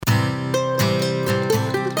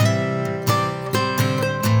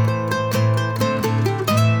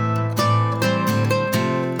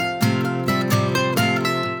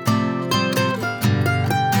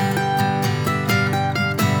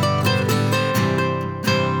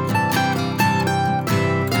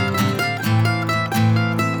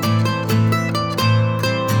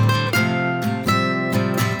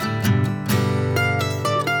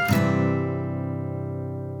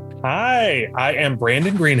I am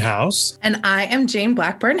Brandon Greenhouse. And I am Jane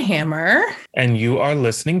Blackburn Hammer. And you are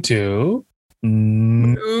listening to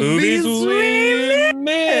Movies We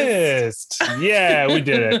Missed. Yeah, we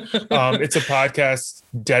did it. It's a podcast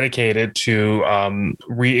dedicated to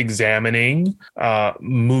re-examining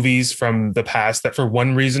movies from the past that for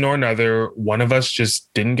one reason or another, one of us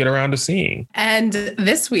just didn't get around to seeing. And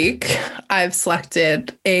this week, I've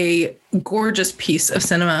selected a gorgeous piece of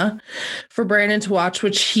cinema for Brandon to watch,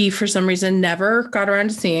 which he, for some reason, never got around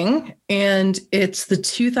to seeing. And it's the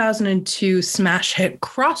 2002 smash hit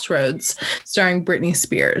Crossroads, starring Britney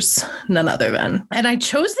Spears, none other than. And I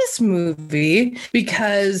chose this movie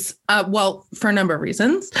because, for a number of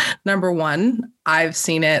reasons. Number one, I've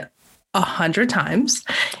seen it 100 times.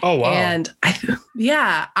 Oh, wow. And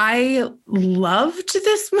I loved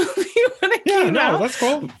this movie when it came out. That's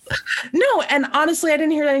cool. No, and honestly, I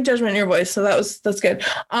didn't hear any judgment in your voice, so that's good.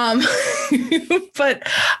 But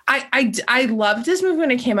I loved this movie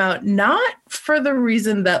when it came out, not for the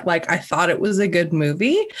reason that I thought it was a good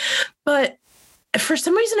movie, but for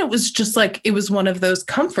some reason, it was just it was one of those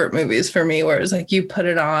comfort movies for me where it was you put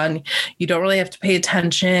it on, you don't really have to pay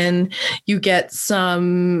attention. You get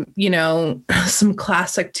some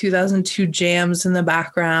classic 2002 jams in the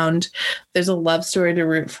background. There's a love story to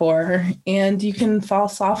root for, and you can fall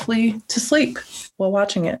softly to sleep while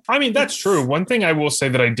watching it. I mean, that's true. One thing I will say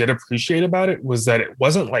that I did appreciate about it was that it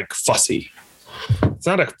wasn't fussy. It's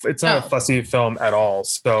not a fussy film at all.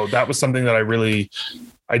 So that was something that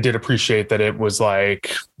I did appreciate, that it was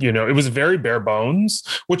it was very bare bones,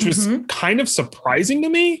 which was kind of surprising to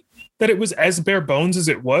me that it was as bare bones as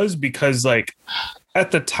it was, because at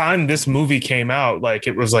the time this movie came out,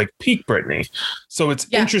 it was peak Britney. So it's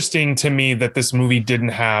interesting to me that this movie didn't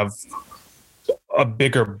have a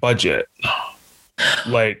bigger budget.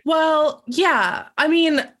 Well, yeah. I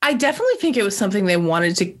mean, I definitely think it was something they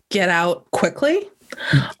wanted to get out quickly.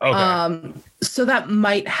 Okay. So that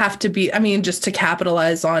might have to be, just to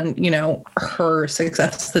capitalize on, her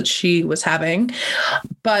success that she was having.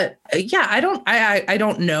 But yeah, I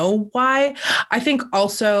don't know why. I think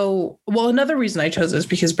also, another reason I chose is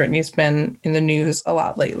because Britney's been in the news a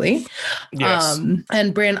lot lately. Yes.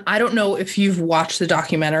 And Brand, I don't know if you've watched the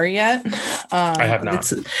documentary yet. I have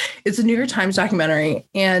not. It's a New York Times documentary,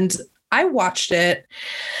 and I watched it.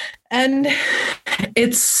 And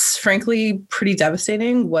it's frankly pretty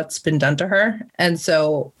devastating what's been done to her. And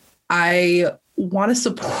so I want to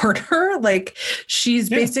support her. She's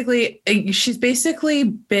basically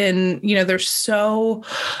been, you'll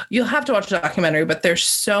have to watch the documentary, but there's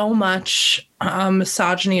so much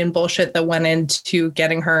misogyny and bullshit that went into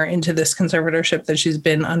getting her into this conservatorship that she's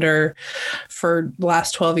been under for the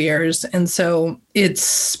last 12 years. And so it's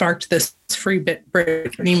sparked this Free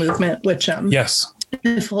Britney movement, which yes,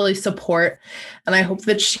 I fully support. And I hope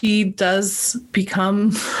that she does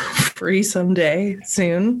become free someday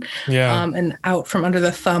soon. Yeah. And out from under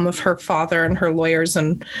the thumb of her father and her lawyers,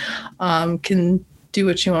 and can do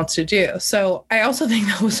what she wants to do. So I also think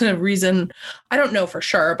that was a reason, I don't know for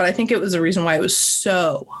sure, but I think it was a reason why it was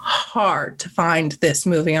so hard to find this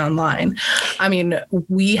movie online. I mean,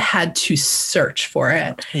 we had to search for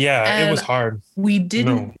it. Yeah, and it was hard. We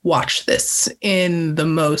didn't watch this in the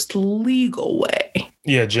most legal way.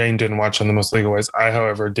 Yeah, Jane didn't watch on the most legal ways. I,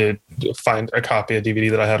 however, did find a copy of DVD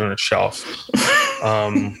that I had on a shelf.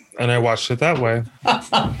 And I watched it that way.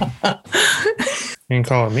 You can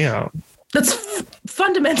call me out. That's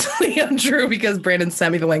fundamentally untrue, because Brandon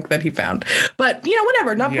sent me the link that he found. But,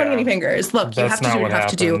 whatever, not pointing any fingers. Look, you have to do what you have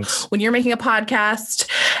to do when you're making a podcast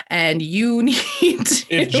and you need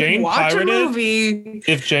to watch a movie.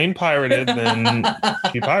 If Jane pirated, then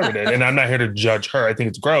she pirated. And I'm not here to judge her. I think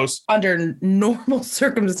it's gross. Under normal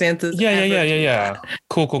circumstances. Yeah.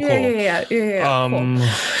 Cool. Yeah.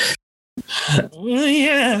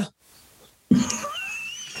 Yeah.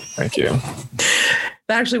 Thank you.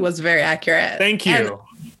 That actually was very accurate. Thank you. And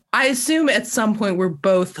I assume at some point we're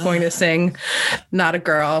both going to sing Not a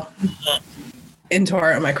Girl into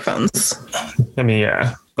our microphones. I mean,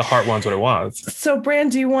 yeah, the heart wants what it wants. So,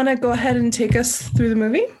 Brand, do you want to go ahead and take us through the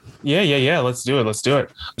movie? Yeah. Let's do it.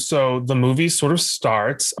 So the movie sort of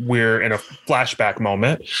starts. We're in a flashback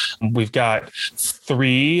moment. We've got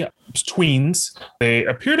three tweens. They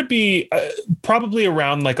appear to be probably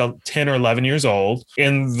around 10 or 11 years old.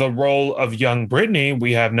 In the role of young Britney,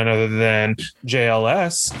 we have none other than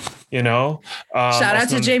JLS, Shout out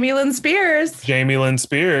to Jamie Lynn Spears. Jamie Lynn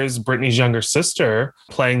Spears, Britney's younger sister,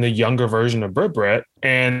 playing the younger version of Brit.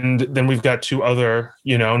 And then we've got two other,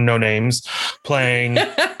 no names, playing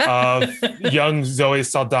young Zoe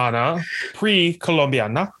Saldana,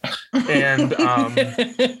 pre-Colombiana, and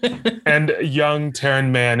young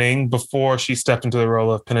Taryn Manning, acting before she stepped into the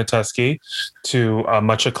role of Pinatuski to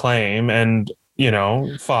much acclaim and,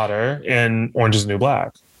 fodder in Orange is the New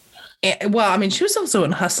Black. Well, I mean, she was also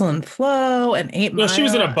in Hustle and Flow and 8 Mile. No, she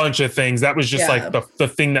was in a bunch of things. That was just like the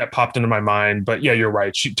thing that popped into my mind. But yeah, you're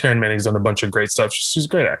right. Taryn Manning's done a bunch of great stuff. She's a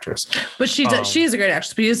great actress. But she is a great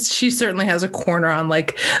actress because she certainly has a corner on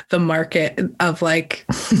like the market of like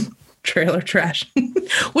trailer trash,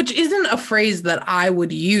 which isn't a phrase that I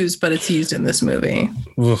would use, but it's used in this movie.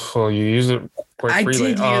 Well, you use it quite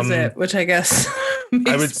freely. I did use it, which I guess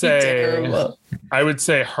I would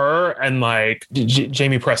say her and like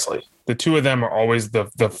Jamie Presley. The two of them are always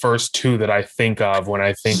the first two that I think of when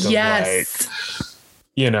I think of like,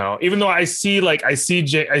 even though I see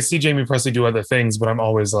Jamie Presley do other things, but I'm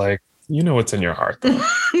always like, what's in your heart.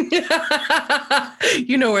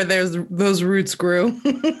 Where those roots grew.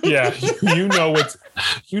 Yeah.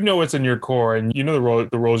 What's in your core. And the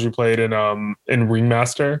roles you played in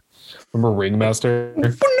Ringmaster. Remember Ringmaster?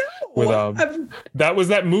 No. That was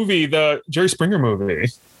that movie, the Jerry Springer movie.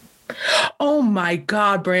 Oh my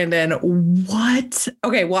God, Brandon. What?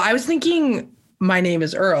 Okay, well, I was thinking My Name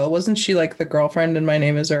is Earl. Wasn't she like the girlfriend in My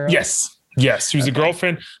Name is Earl? Yes, she was a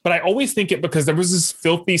girlfriend, but I always think it because there was this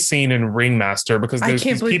filthy scene in Ringmaster because there's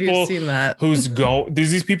these people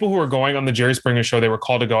there's these people who are going on the Jerry Springer show. They were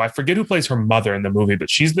called to go. I forget who plays her mother in the movie, but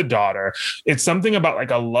she's the daughter. It's something about like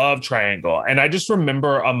a love triangle. And I just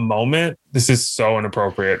remember a moment. This is so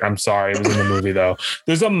inappropriate. I'm sorry. It was in the movie though.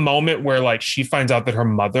 There's a moment where like she finds out that her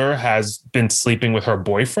mother has been sleeping with her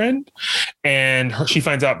boyfriend, and she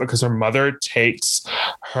finds out because her mother takes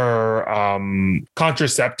her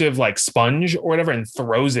contraceptive like sponge or whatever and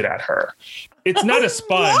throws it at her. It's not a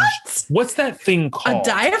sponge. What's that thing called? A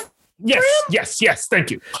diaphragm? Yes. Thank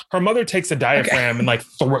you. Her mother takes a diaphragm and like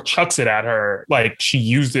chucks it at her. Like she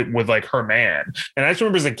used it with like her man. And I just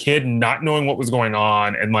remember as a kid not knowing what was going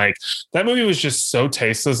on. And like that movie was just so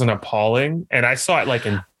tasteless and appalling. And I saw it like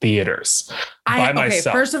in theaters by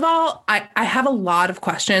myself. First of all, I have a lot of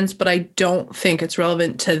questions, but I don't think it's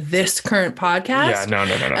relevant to this current podcast. Yeah, no.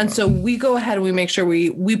 And so we go ahead and we make sure we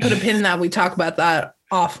put a pin in that. We talk about that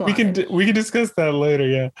offline. We can discuss that later.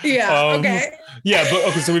 Yeah. Okay. Yeah, but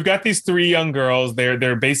okay. So we've got these three young girls.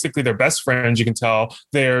 They're basically their best friends. You can tell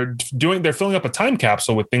they're filling up a time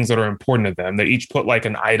capsule with things that are important to them. They each put like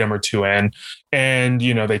an item or two in, and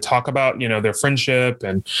they talk about their friendship,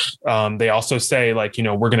 and they also say like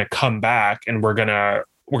we're gonna come back and we're gonna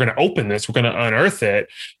open this. We're going to unearth it,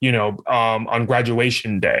 on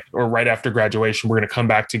graduation day or right after graduation. We're going to come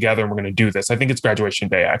back together and we're going to do this. I think it's graduation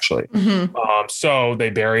day, actually. Mm-hmm. So they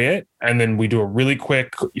bury it. And then we do a really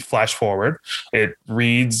quick flash forward. It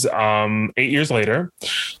reads 8 years later.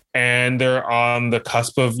 And they're on the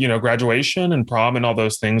cusp of, graduation and prom and all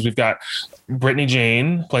those things. We've got Brittany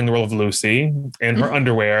Jane playing the role of Lucy in her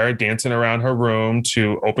underwear, dancing around her room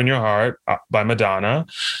to Open Your Heart by Madonna.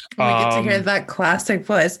 We get to hear that classic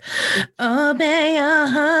voice. Open your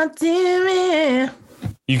heart to me.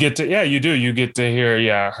 You get to, you do. You get to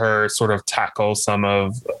hear, her sort of tackle some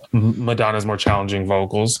of Madonna's more challenging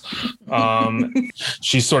vocals.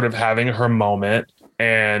 She's sort of having her moment,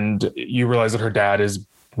 and you realize that her dad is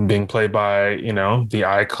being played by, the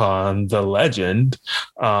icon, the legend,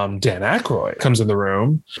 Dan Aykroyd comes in the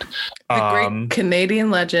room. The great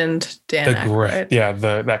Canadian legend, Dan Aykroyd.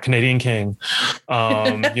 That Canadian king.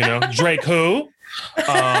 Drake who?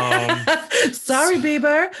 Sorry,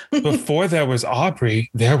 Bieber. Before there was Aubrey,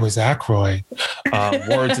 there was Aykroyd.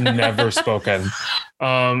 Words never spoken.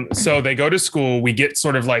 So they go to school. We get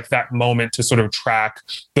sort of like that moment to sort of track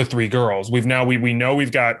the three girls. We know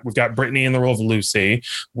we've got Brittany in the role of Lucy.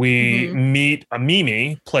 We meet a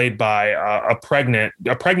Mimi played by a pregnant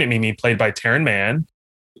Mimi played by Taryn Mann.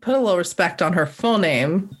 Put a little respect on her full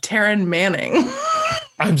name, Taryn Manning.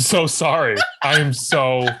 I'm so sorry. I'm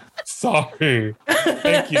so sorry.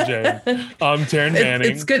 Thank you, Jane. Taryn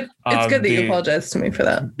Manning. It's good. It's good that you apologize to me for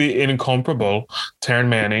that. The incomparable Taryn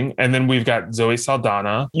Manning. And then we've got Zoe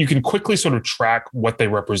Saldana. You can quickly sort of track what they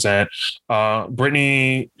represent.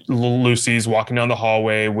 Brittany Lucy's walking down the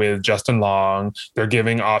hallway with Justin Long. He's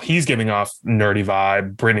giving off nerdy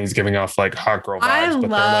vibe. Brittany's giving off like hot girl vibes. I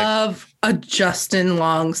love a Justin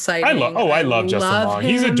Long sighting. I love Justin Long.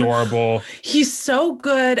 He's adorable. He's so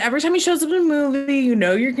good. Every time he shows up in a movie, you're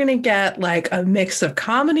going to get like a mix of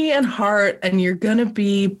comedy and heart, and you're going to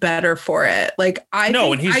be better for it. Like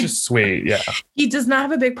he's just sweet. Yeah. He does not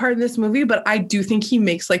have a big part in this movie, but I do think he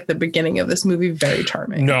makes like the beginning of this movie very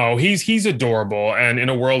charming. No, he's adorable. And in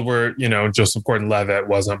a world where, Joseph Gordon-Levitt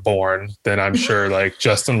wasn't born, then I'm sure like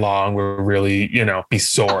Justin Long will really, be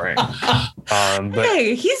soaring. But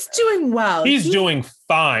hey, he's doing well. He's doing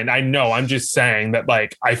fine. I know. I'm just saying that,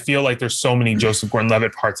 like, I feel like there's so many Joseph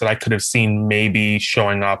Gordon-Levitt parts that I could have seen maybe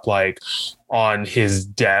showing up like on his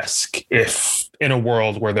desk if in a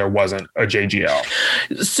world where there wasn't a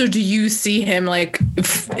JGL. So do you see him like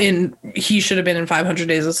he should have been in 500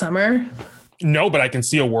 Days of Summer? No, but I can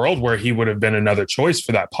see a world where he would have been another choice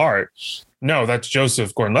for that part. No, that's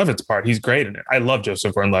Joseph Gordon-Levitt's part. He's great in it. I love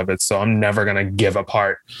Joseph Gordon-Levitt, so I'm never going to give a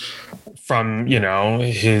part from, you know,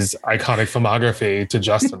 his iconic filmography to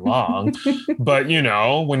Justin Long. But, you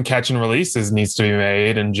know, when Catch and Releases needs to be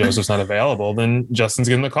made and Joseph's not available, then Justin's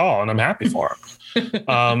getting the call, and I'm happy for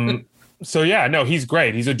him. So yeah, no, he's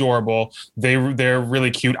great. He's adorable. They're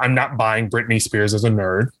really cute. I'm not buying Britney Spears as a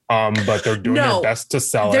nerd, but they're doing their best to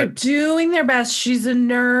sell it. They're doing their best. She's a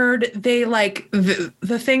nerd. They like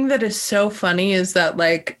the thing that is so funny is that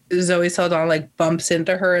like Zoe Saldana like bumps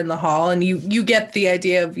into her in the hall, and you get the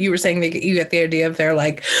idea of, you were saying that you get the idea of their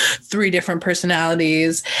like 3 different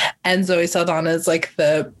personalities, and Zoe Saldana is like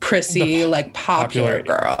the prissy, like popular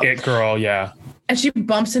girl. It girl, yeah. And she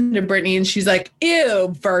bumps into Britney and she's like,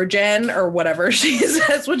 ew, virgin, or whatever she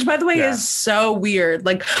says, which by the way is so weird.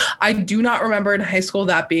 Like, I do not remember in high school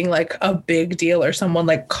that being like a big deal or someone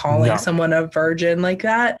like calling someone a virgin like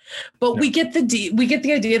that. But we get the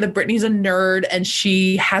idea that Britney's a nerd and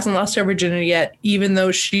she hasn't lost her virginity yet, even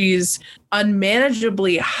though she's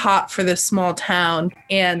unmanageably hot for this small town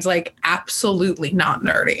and like absolutely not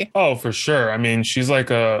nerdy. Oh, for sure. I mean, she's like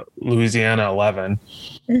a Louisiana 11.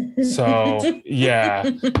 So yeah.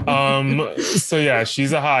 So yeah,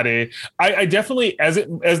 she's a hottie. I definitely, as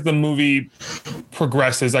the movie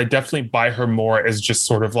progresses, I definitely buy her more as just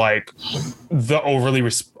sort of like the overly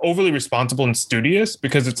responsible and studious,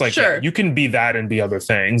 because it's like, yeah, you can be that and be other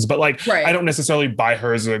things, but like, I don't necessarily buy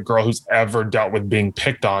her as a girl who's ever dealt with being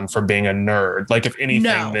picked on for being a nerd. Like, if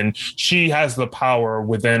anything, then she has the power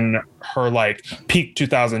within her like peak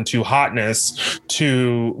 2002 hotness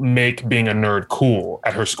to make being a nerd cool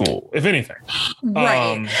at her school, if anything.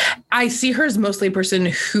 Right. I see her as mostly a person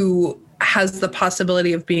who has the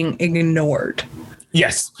possibility of being ignored.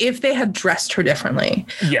 Yes. If they had dressed her differently.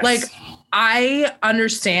 Yes. Like, I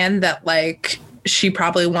understand that like she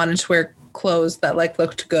probably wanted to wear clothes that like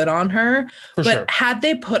looked good on her, but had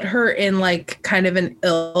they put her in like kind of an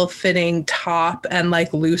ill-fitting top and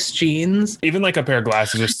like loose jeans, even like a pair of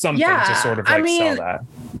glasses or something to sort of like sell that.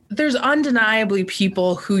 There's undeniably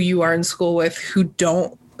people who you are in school with who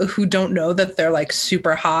don't know that they're like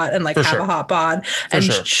super hot and like have a hot bod and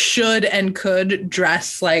should and could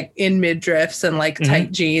dress like in midriffs and like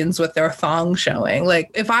tight jeans with their thong showing. Like,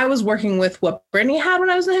 if I was working with what Britney had when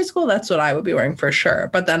I was in high school, that's what I would be wearing for sure.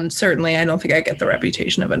 But then certainly I don't think I get the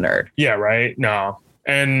reputation of a nerd. Yeah, right. No.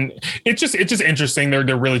 And it's just interesting.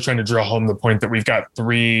 They're really trying to drill home the point that we've got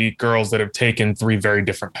 3 girls that have taken 3 very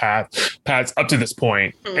different paths up to this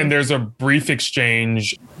point. And there's a brief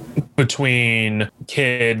exchange between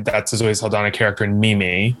Kid, that's Zoe Saldana character, and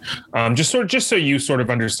Mimi. Just so you sort of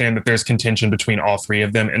understand that there's contention between all 3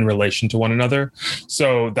 of them in relation to one another.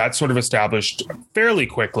 So that's sort of established fairly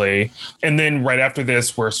quickly. And then right after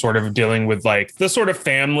this, we're sort of dealing with like the sort of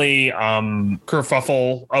family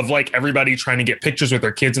kerfuffle of like everybody trying to get pictures with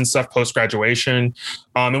their kids and stuff post-graduation.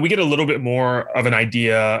 And we get a little bit more of an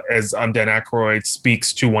idea as Dan Aykroyd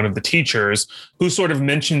speaks to one of the teachers who sort of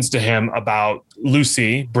mentions to him about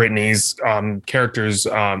Lucy, Britney's character's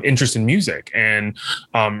interest in music and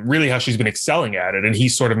really how she's been excelling at it. And he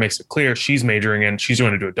sort of makes it clear she's going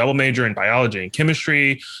to do a double major in biology and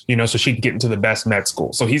chemistry, you know, so she can get into the best med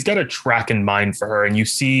school. So he's got a track in mind for her. And you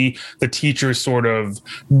see the teacher sort of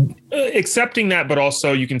accepting that, but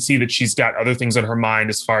also you can see that she's got other things on her mind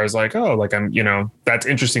as far as like, oh, like that's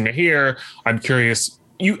interesting to hear. I'm curious.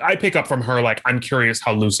 I pick up from her, like, I'm curious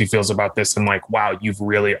how Lucy feels about this. And like, wow, you've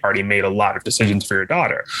really already made a lot of decisions for your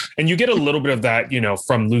daughter. And you get a little bit of that, you know,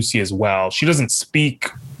 from Lucy as well. She doesn't speak,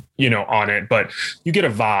 you know, on it, but you get a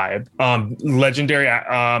vibe. Legendary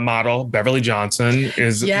model Beverly Johnson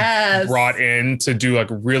is brought in to do like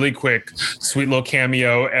really quick, sweet little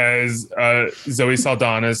cameo as Zoe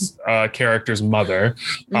Saldana's character's mother.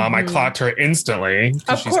 I clocked her instantly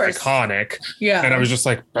because she's iconic. Yeah. And I was just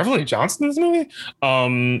like, Beverly Johnson in this movie?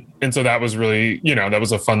 And so that was really, you know, that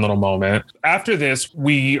was a fun little moment. After this,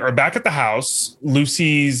 we are back at the house.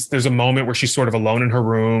 There's a moment where she's sort of alone in her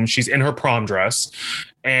room. She's in her prom dress.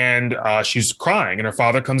 And she's crying, and her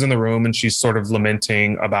father comes in the room, and she's sort of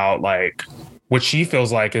lamenting about like what she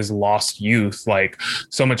feels like is lost youth, like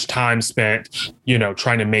so much time spent, you know,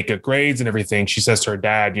 trying to make good grades and everything. She says to her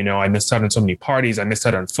dad, you know, I missed out on so many parties. I missed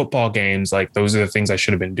out on football games. Like, those are the things I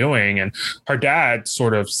should have been doing. And her dad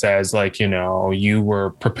sort of says like, you know, you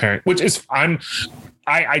were preparing, which is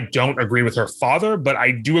I don't agree with her father, but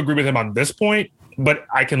I do agree with him on this point. But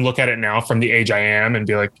I can look at it now from the age I am and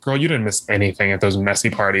be like, girl, you didn't miss anything at those messy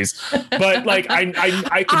parties. But like,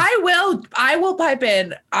 I will pipe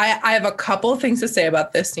in. I have a couple of things to say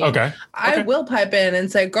about this scene. Okay. I will pipe in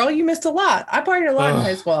and say, girl, you missed a lot. I partied a lot in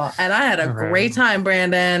high school and I had a great time,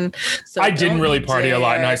 Brandon. So I didn't really party a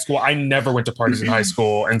lot in high school. I never went to parties in high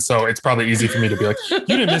school. And so it's probably easy for me to be like, you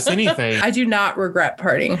didn't miss anything. I do not regret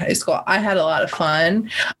partying in high school. I had a lot of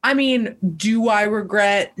fun. I mean, do I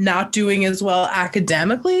regret not doing as well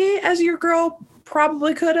academically as your girl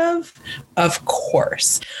probably could have? Of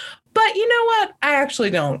course. But you know what? I actually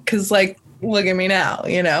don't, because like, look at me now,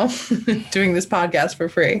 you know, doing this podcast for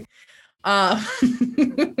free. And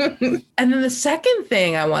then the second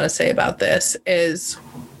thing I want to say about this is,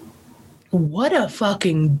 what a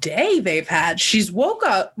fucking day they've had. She's woken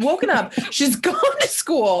up, she's gone to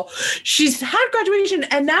school, she's had graduation,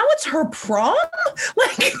 and now it's her prom?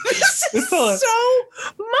 Like, this is so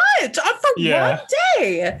much for one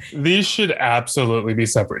day. These should absolutely be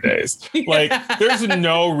separate days. Like, there's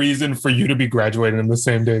no reason for you to be graduating on the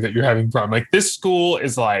same day that you're having prom. Like, this school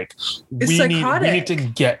is like, we need to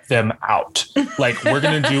get them out. Like, we're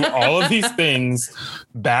going to do all of these things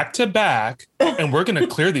back to back, and we're going to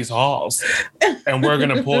clear these halls. And we're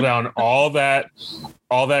going to pull down all that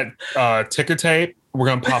ticker tape. We're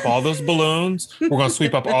going to pop all those balloons. We're going to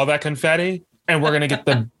sweep up all that confetti. And we're going to get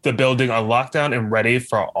the building on lockdown and ready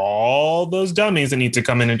for all those dummies that need to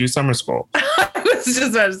come in and do summer school. I was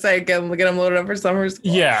just about to say, get them loaded up for summer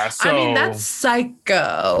school. Yeah. So, I mean, that's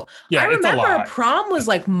psycho. Yeah, I remember prom was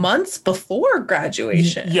like months before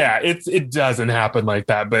graduation. Yeah, it doesn't happen like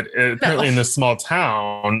that. But apparently in this small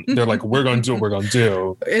town, they're like, we're going to do what we're going to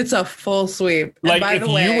do. It's a full sweep. Like, if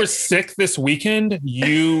you were sick this weekend,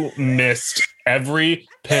 you missed every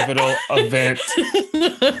pivotal event.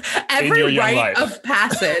 Every rite of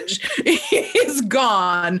passage is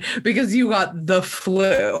gone because you got the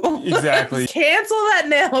flu. Exactly. Cancel that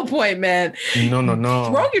nail appointment. No.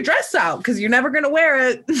 Throw your dress out because you're never going to wear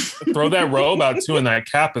it. Throw that robe out too and that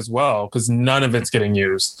cap as well because none of it's getting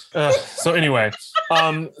used. So anyway,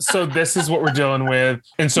 so this is what we're dealing with.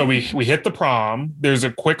 And so we hit the prom. There's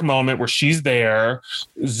a quick moment where she's there.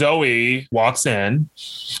 Zoe walks in.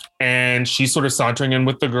 And she's sort of sauntering in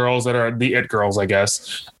with the girls that are the it girls, I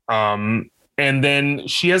guess. And then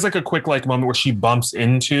she has like a quick like moment where she bumps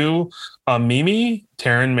into Mimi,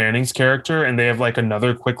 Taryn Manning's character, and they have like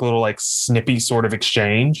another quick little like snippy sort of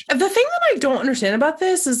exchange. The thing that I don't understand about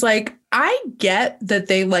this is like, I get that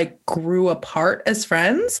they like grew apart as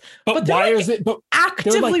friends, but why like is it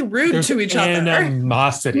actively like, rude to each other?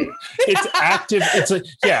 Animosity. It's active. It's like,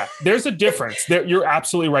 yeah, there's a difference. You're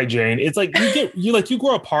absolutely right, Jane. It's like you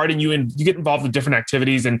grow apart and you get involved in different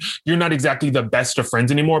activities and you're not exactly the best of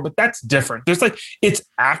friends anymore, but that's different. There's like, it's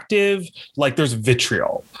active, like there's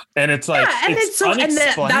vitriol. And it's like, it's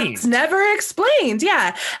unexplained. That's never explained.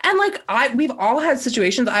 Yeah. And like we've all had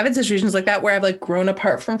situations. I've had situations like that where I've like grown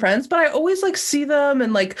apart from friends, but I always like see them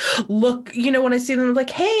and like look, you know, when I see them, I'm like,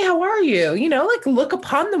 hey, how are you? You know, like look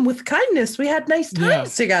upon them with kindness. We had nice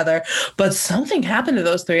times together, but something happened to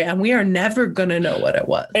those three and we are never going to know what it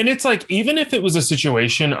was. And it's like, even if it was a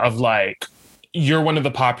situation of like, you're one of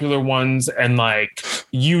the popular ones and like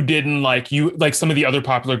you didn't like some of the other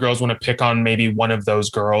popular girls want to pick on maybe one of those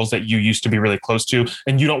girls that you used to be really close to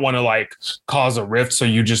and you don't want to like cause a rift, so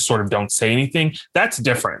you just sort of don't say anything. That's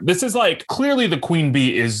different. This is like, clearly the queen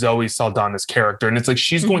bee is Zoe Saldana's character, and it's like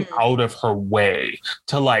she's going out of her way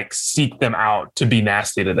to like seek them out, to be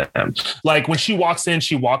nasty to them. Like when she walks in,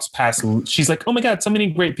 she walks past, she's like, oh my god, so many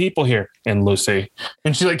great people here, and Lucy,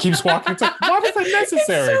 and she like keeps walking. It's like, why was that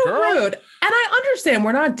necessary? It's so girl rude. And I understand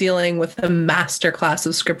we're not dealing with a master class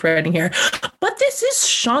of script writing here, but this is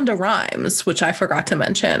Shonda Rhimes, which I forgot to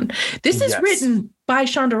mention. This is written by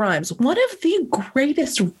Shonda Rhimes, one of the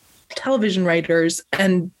greatest television writers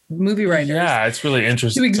and movie writers. Yeah, it's really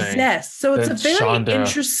interesting to exist. So it's a very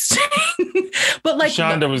interesting. But like,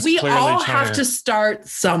 we all have to start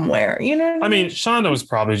somewhere. You know what I mean? Shonda was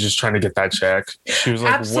probably just trying to get that check. She was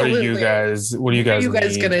like, Absolutely. What are you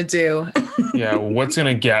guys gonna do? Yeah, what's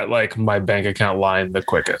gonna get like my bank account line the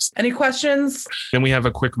quickest? Any questions? Then we have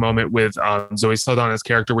a quick moment with Zoe Saldana's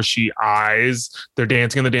character where they're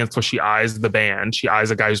dancing on the dance floor. She eyes the band. She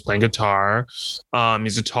eyes a guy who's playing guitar.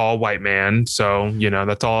 He's a tall white man. So, you know,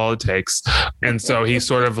 that's all it takes. And so he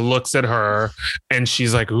sort of looks at her and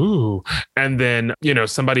she's like, ooh. And then, you know,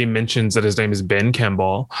 somebody mentions that his name is Ben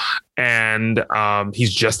Kimball. and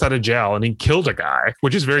he's just out of jail and he killed a guy,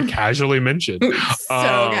 which is very casually mentioned.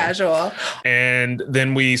 Casual. And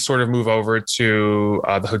then we sort of move over to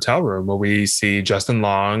the hotel room where we see Justin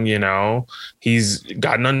Long. He's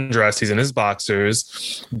gotten undressed. He's in his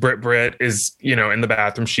boxers. Britt is, in the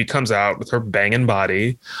bathroom. She comes out with her banging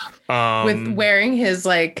body. With wearing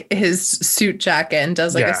his suit jacket and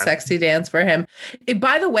does a sexy dance for him.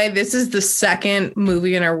 By the way, this is the second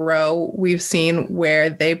movie in a row we've seen where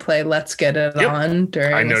they play Let's Get It On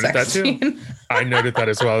during I noted that too. Scene. I noted that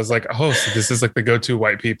as well. I was like, oh, so this is like the go-to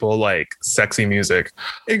white people, like sexy music.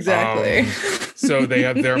 Exactly. So they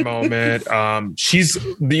have their moment.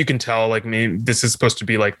 You can tell, like, this is supposed to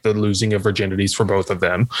be like the losing of virginities for both of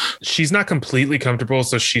them. She's not completely comfortable.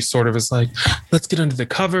 So she sort of is like, let's get under the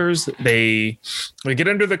covers. They get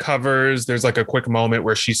under the covers. There's like a quick moment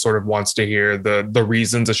where she sort of wants to hear the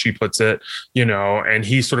reasons, as she puts it, and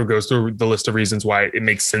he sort of goes through the list of reasons why it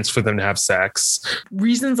makes sense for them to have sex.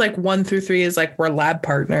 Reasons like 1 through 3 is like we're lab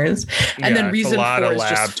partners, and then reason 4 is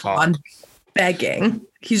just on begging.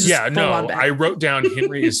 He's just I wrote down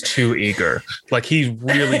Henry is too eager. Like, he's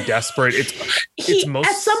really desperate. It's most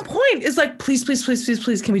at some point is like, please,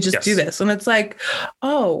 can we just do this? And it's like,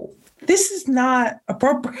 oh, this is not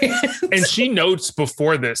appropriate. And she notes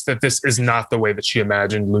before this that this is not the way that she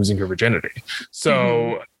imagined losing her virginity.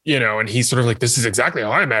 So, and he's sort of like, this is exactly how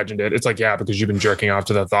I imagined it. It's like, yeah, because you've been jerking off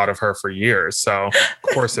to the thought of her for years. So of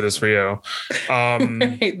course it is for you.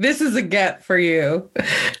 Right. This is a get for you.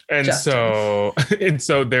 And Justin.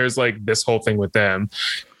 so there's like this whole thing with them.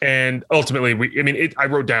 And ultimately, I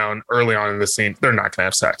wrote down early on in the scene, they're not going to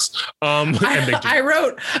have sex. I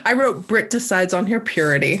wrote Britt decides on her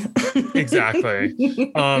purity.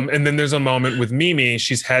 Exactly. And then there's a moment with Mimi.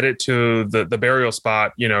 She's headed to the burial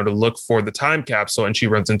spot, to look for the time capsule, and she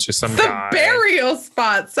runs into some guy. The burial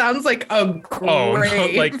spot sounds like a great. Oh, no,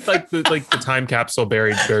 like the time capsule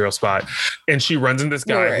burial spot. And she runs into this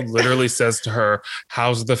guy who literally says to her,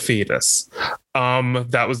 "How's the fetus?"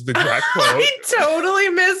 That was the exact quote. I totally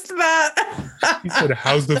missed that. He said,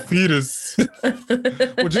 "How's the fetus?"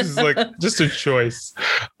 Which is like just a choice.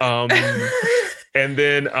 And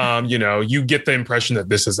then, you get the impression that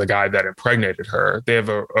this is a guy that impregnated her. They have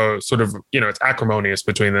a sort of, it's acrimonious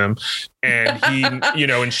between them. And he,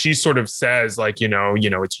 and she sort of says like,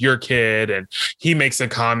 it's your kid. And he makes a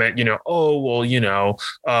comment, oh, well,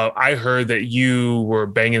 I heard that you were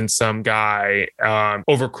banging some guy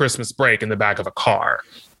over Christmas break in the back of a car.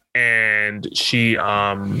 And she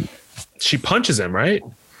punches him, right?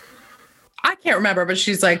 I can't remember, but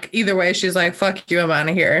she's like, either way, she's like, fuck you, I'm out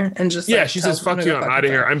of here. And just she says, fuck you, I'm out of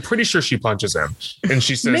here. I'm pretty sure she punches him. And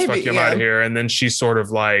she says, fuck you, I'm out of here. And then she sort of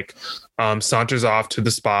like saunters off to the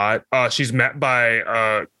spot. She's met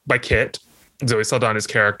by Kit, Zoe Saldana's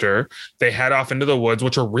character. They head off into the woods,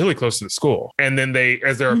 which are really close to the school. And then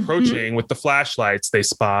as they're approaching with the flashlights, they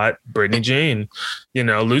spot Brittany Jean.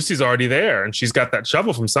 Lucy's already there and she's got that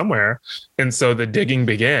shovel from somewhere. And so the digging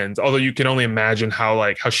begins. Although you can only imagine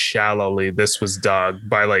how shallowly this was dug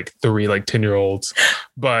by like 3 10-year-olds.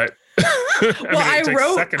 But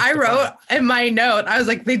I wrote in my note, I was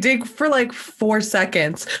like, they dig for like 4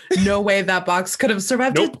 seconds. No way that box could have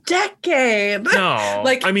survived a decade. No.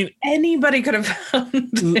 Anybody could have found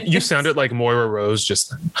it. You sounded like Moira Rose just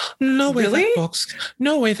then. No way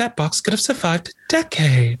that box could have survived a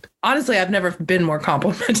decade. Honestly, I've never been more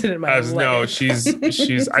complimented in my life. No, she's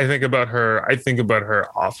I think about her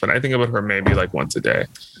often. I think about her maybe like once a day.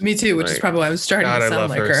 Me too, which is probably why I was starting to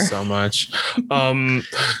sound like her. I love her so much.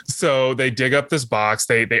 So they dig up this box,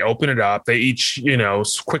 they open it up, they each,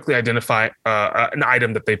 quickly identify an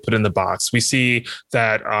item that they put in the box. We see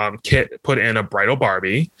that Kit put in a bridal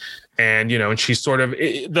Barbie. And, and she's sort of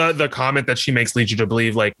the comment that she makes leads you to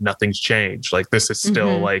believe like nothing's changed. Like this is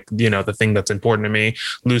still like, the thing that's important to me.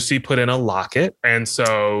 Lucy put in a locket. And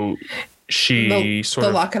so the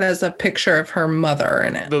locket has a picture of her mother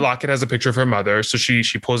in it. The locket has a picture of her mother. So she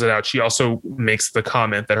pulls it out. She also makes the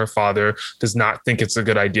comment that her father does not think it's a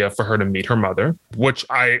good idea for her to meet her mother, which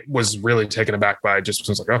I was really taken aback by. Just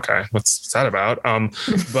was like, okay, what's that about?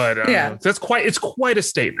 But it's quite a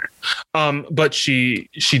statement. But she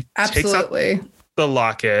takes out the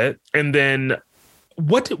locket, and then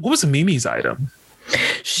what was Mimi's item?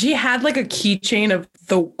 She had like a keychain of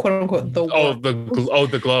the quote unquote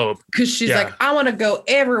the globe, because she's like, I want to go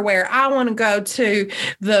everywhere. I want to go to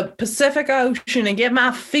the Pacific Ocean and get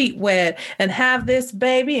my feet wet and have this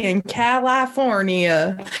baby in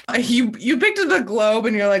California. You picked the globe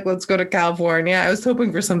and you're like, let's go to California. I was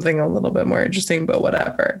hoping for something a little bit more interesting, but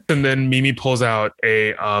whatever. And then Mimi pulls out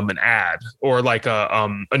an ad or like a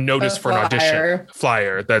notice for an audition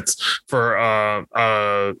flyer that's for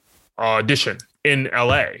audition in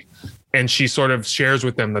LA. And she sort of shares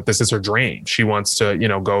with them that this is her dream. She wants to,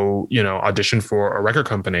 go, audition for a record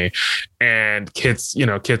company. And Kit's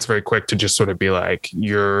very quick to just sort of be like,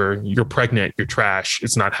 you're pregnant, you're trash.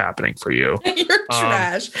 It's not happening for you. You're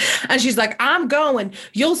trash. And she's like, I'm going,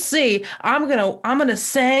 you'll see. I'm going to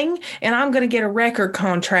sing and I'm going to get a record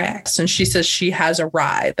contract. And she says she has a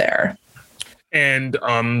ride there. And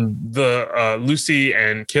the Lucy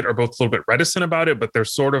and Kit are both a little bit reticent about it, but they're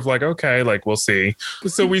sort of like, okay, like we'll see.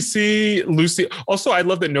 So we see Lucy. Also, I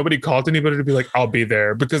love that nobody called anybody to be like, I'll be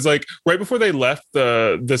there, because like right before they left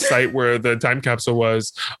the site where the time capsule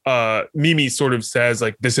was, Mimi sort of says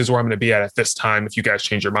like, this is where I'm going to be at this time if you guys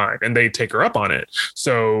change your mind, and they take her up on it.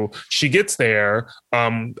 So she gets there.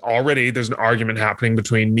 Already there's an argument happening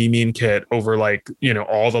between Mimi and Kit over like,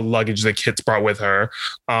 all the luggage that Kit's brought with her.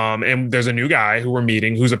 And there's a new guy who we're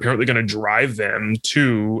meeting who's apparently going to drive them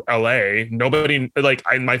to LA. Nobody, like,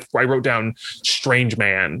 I wrote down strange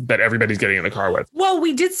man that everybody's getting in the car with. Well,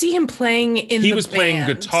 we did see him playing in he was playing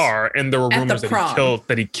guitar, and there were rumors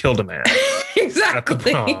that he killed a man.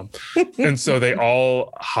 Exactly. At the prom. And so they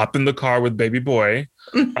all hop in the car with baby boy.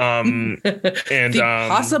 And the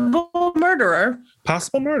possible murderer.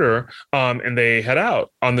 And they head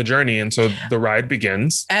out on the journey. And so the ride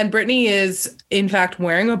begins. And Brittany is, in fact,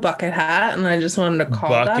 wearing a bucket hat. And I just wanted to call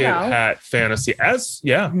that out. Bucket hat fantasy.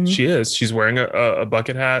 She is. She's wearing a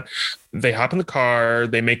bucket hat. They hop in the car.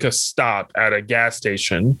 They make a stop at a gas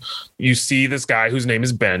station. You see this guy whose name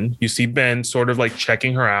is Ben. You see Ben sort of like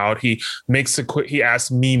checking her out. He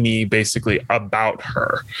asks Mimi basically about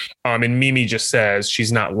her. And Mimi just says,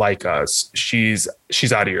 she's not like us. She's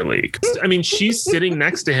out of your league. I mean, she's sitting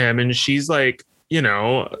next to him and she's like,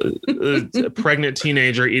 a pregnant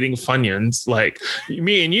teenager eating Funyuns. Like,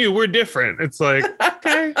 me and you, we're different. It's like,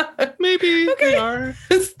 okay, maybe we are.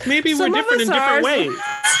 Maybe we're different in different ways.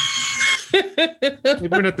 Maybe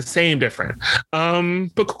we're not the same different.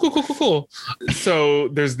 But cool. So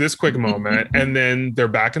there's this quick moment, and then they're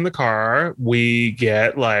back in the car. We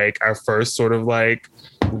get like our first sort of like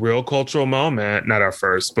real cultural moment, not our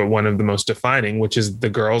first, but one of the most defining, which is the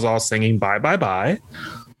girls all singing Bye Bye Bye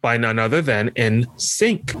by none other than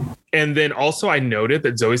NSYNC. And then also I noted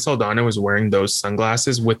that Zoe Saldana was wearing those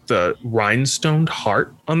sunglasses with the rhinestoned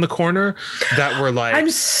heart on the corner that were like, I'm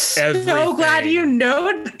so glad you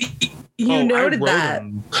noted that.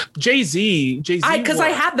 Jay-Z, because I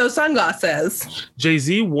had those sunglasses.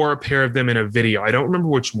 Jay-Z wore a pair of them in a video. I don't remember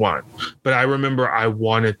which one, but I remember I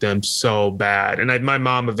wanted them so bad. And my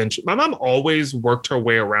mom always worked her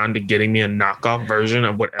way around to getting me a knockoff version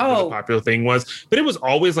of whatever the popular thing was. But it was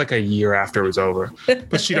always like a year after it was over.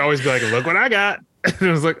 But she'd always be like, look what I got. And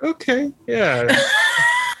I was like, okay, yeah.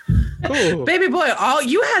 Cool. Baby boy, all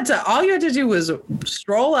you had to do was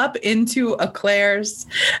stroll up into a Claire's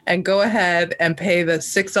and go ahead and pay the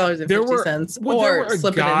 $6.50 or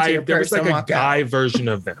slip it into your purse. There was like a guy version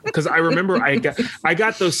of them, because I remember I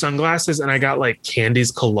got those sunglasses and I got like Candy's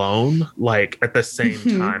cologne like at the same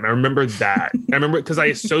time. I remember that. I remember because I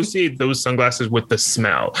associate those sunglasses with the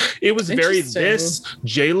smell. It was very this.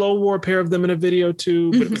 J-Lo wore a pair of them in a video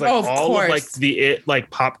too, but it was like all of like the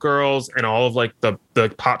pop girls and all of like the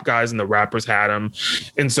pop guys and the rappers had them.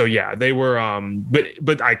 And so yeah, they were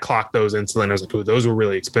but I clocked those instantly and I was like, oh, those were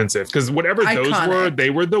really expensive, because whatever those were, they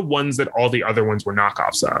were the ones that all the other ones were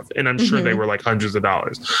knockoffs of, and I'm sure they were like hundreds of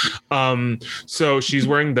dollars. So she's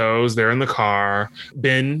wearing those. They're in the car.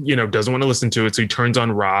 Ben doesn't want to listen to it, so he turns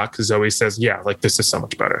on rock. Zoe says, yeah, like this is so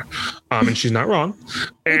much better, and she's not wrong.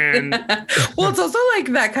 And well, it's also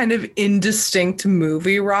like that kind of indistinct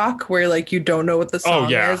movie rock where like you don't know what the song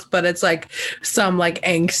is, but it's like some like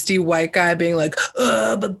angsty white guy being like,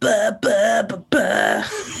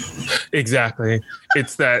 exactly.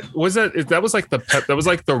 It's that was like the pep, that was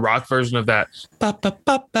like the rock version of that. Ba, ba,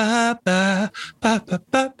 ba, ba, ba, ba, ba,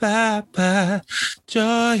 ba, ba, ba,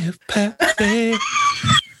 joy of Pepe.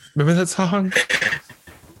 Remember that song?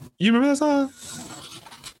 You remember that song?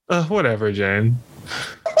 Whatever, Jane.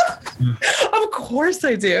 Of course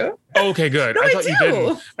I do. Okay, good. No, I thought you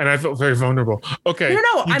didn't, and I felt very vulnerable. Okay.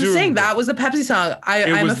 No, I'm saying that was a Pepsi song.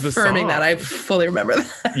 I'm affirming that. I fully remember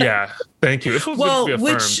that. Yeah, thank you. It feels good to be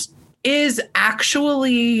affirmed. Which is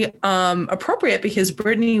actually appropriate because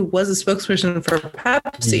Brittany was a spokesperson for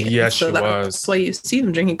Pepsi. Yes, she was. That's why you see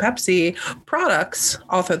them drinking Pepsi products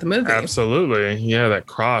all through the movie. Absolutely. Yeah, that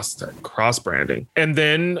cross branding. And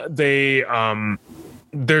then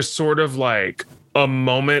there's sort of like a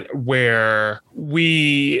moment where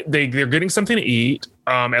they're getting something to eat.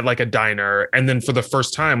 at like a diner. And then for the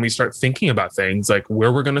first time, we start thinking about things like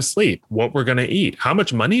where we're going to sleep, what we're going to eat, how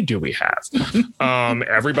much money do we have?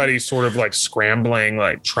 Everybody's sort of like scrambling,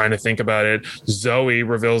 like trying to think about it. Zoe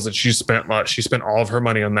reveals that she spent all of her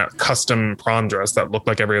money on that custom prom dress that looked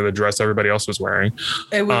like every other dress everybody else was wearing.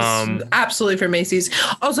 It was absolutely for Macy's.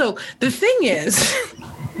 Also, the thing is,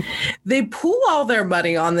 they pool all their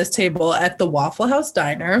money on this table at the Waffle House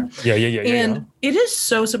Diner. Yeah. And it is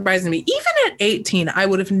so surprising to me. Even at 18, I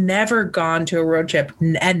would have never gone to a road trip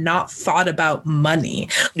and not thought about money.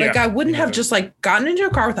 Like, I wouldn't have just like gotten into a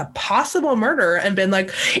car with a possible murderer and been like,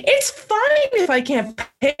 it's fine if I can't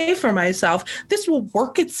pay for myself. This will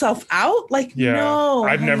work itself out. Like, no.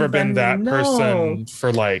 I've never been that person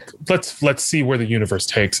for like, let's see where the universe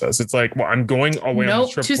takes us. It's like, well, I'm going away on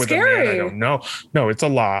this trip with scary. a man I don't know. No, it's a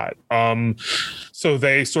lot. So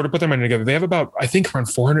they sort of put their money together. They have about, I think, around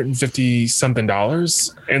 $450 something.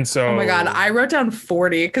 And so, oh my God, I wrote down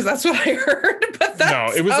 40 because that's what I heard.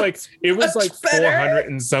 But it was like 400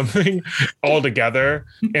 and something all together.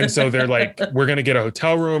 And so they're like, we're going to get a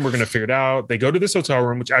hotel room. We're going to figure it out. They go to this hotel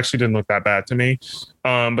room, which actually didn't look that bad to me.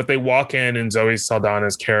 But they walk in and Zoe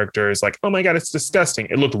Saldana's character is like, oh my God, it's disgusting.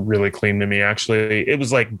 It looked really clean to me, actually. It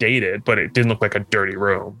was like dated, but it didn't look like a dirty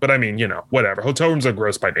room. But I mean, whatever. Hotel rooms are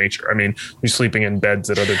gross by nature. I mean, you're sleeping in beds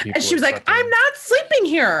that other people. And she was like, I'm not sleeping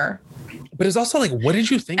here. But it's also like, what did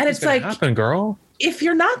you think was going to happen, girl? If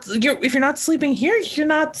you're not sleeping here, you're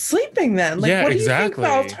not sleeping then. Like, what do you think the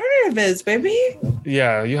alternative is, baby?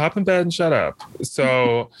 Yeah, you hop in bed and shut up.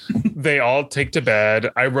 So they all take to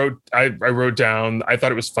bed. I wrote down, I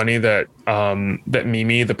thought it was funny that that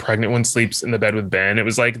Mimi, the pregnant one, sleeps in the bed with Ben. It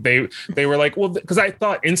was like they were like, well, because I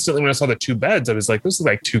thought instantly when I saw the two beds, I was like, this is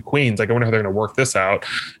like two queens. Like, I wonder how they're gonna work this out.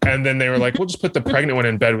 And then they were like, we'll just put the pregnant one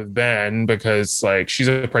in bed with Ben because like she's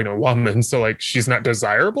a pregnant woman, so like she's not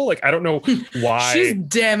desirable. Like, I don't know why. She's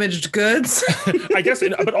damaged goods. I guess,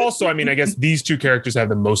 but also, I mean, I guess these two characters have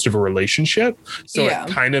the most of a relationship, so it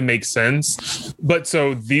kind of makes sense. But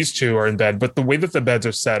so these two are in bed, but the way that the beds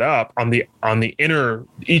are set up on the inner,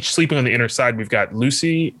 each sleeping on the inner side, we've got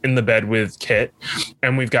Lucy in the bed with Kit,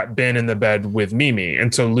 and we've got Ben in the bed with Mimi.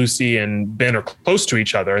 And so Lucy and Ben are close to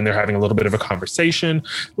each other, and they're having a little bit of a conversation,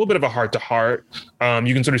 a little bit of a heart to heart.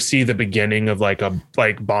 You can sort of see the beginning of like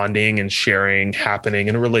bonding and sharing happening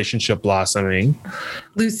and a relationship blossoming.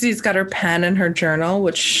 Lucy's got her pen and her journal,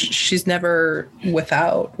 which she's never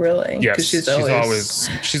without, really. Yes, she's a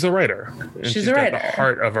writer. She's a writer. Got the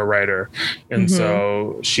heart of a writer. And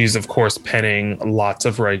so she's, of course, penning lots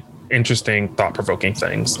of interesting, thought-provoking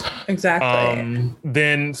things. Exactly.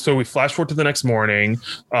 Then, so we flash forward to the next morning.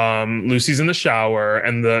 Lucy's in the shower,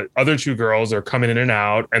 and the other two girls are coming in and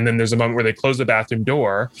out. And then there's a moment where they close the bathroom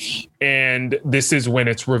door. And this is when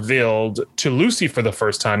it's revealed to Lucy for the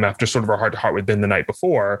first time, after sort of her heart-to-heart with Ben the night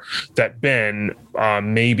before, that Ben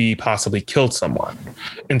maybe possibly killed someone.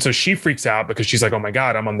 And so she freaks out because she's like, oh my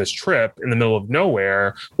God, I'm on this trip in the middle of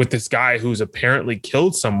nowhere with this guy who's apparently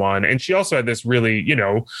killed someone. And she also had this really,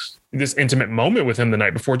 this intimate moment with him the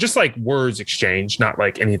night before, just like words exchanged, not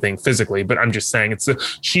like anything physically, but I'm just saying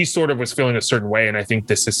she sort of was feeling a certain way. And I think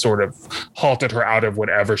this has sort of halted her out of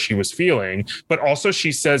whatever she was feeling. But also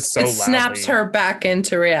she says so loudly. It snaps her back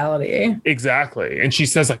into reality. Exactly. And she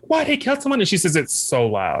says like, what? He killed someone? And she says it's so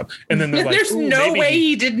loud. And then they're like, there's no way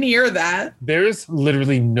he didn't hear that. There's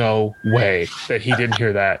literally no way that he didn't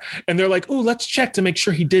hear that. And they're like, let's check to make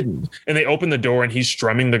sure he didn't. And they open the door and he's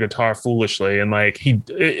strumming the guitar foolishly. And like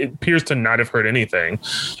it appears to not have heard anything.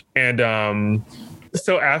 And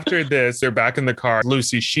so after this, they're back in the car.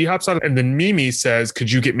 Lucy, she hops out, and then Mimi says,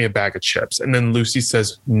 could you get me a bag of chips? And then Lucy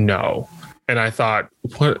says, no. And I thought,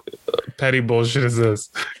 what petty bullshit is this?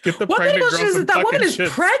 Get the pregnant girl some fucking chips. That woman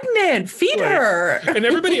is pregnant. Feed her. And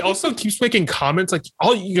everybody also keeps making comments like,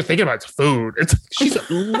 all you're thinking about is food. It's she's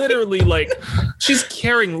literally like, she's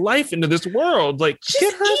carrying life into this world. Like,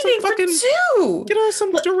 get her some fucking two. Get her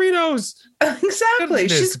some Doritos. Exactly.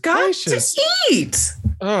 She's got to eat.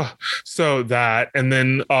 Oh, so that, and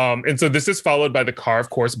then, and so this is followed by the car, of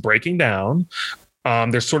course, breaking down.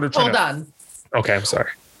 They're sort of Hold on. Okay, I'm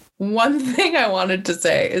sorry. One thing I wanted to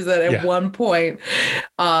say is that at one point,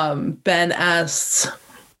 Ben asks,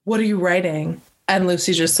 what are you writing? And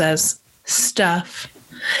Lucy just says, stuff.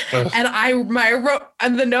 Ugh.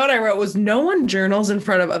 And the note I wrote was, no one journals in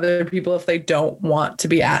front of other people if they don't want to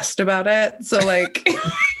be asked about it. So like,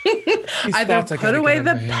 Either put away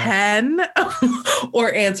the pen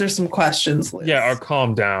or answer some questions, Liz. Yeah, or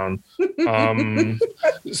calm down.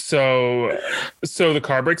 So the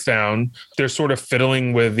car breaks down. They're sort of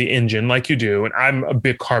fiddling with the engine like you do. And I'm a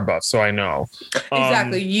big car buff, so I know.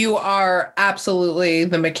 Exactly. You are absolutely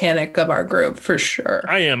the mechanic of our group, for sure.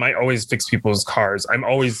 I am. I always fix people's cars. I'm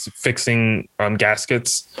always fixing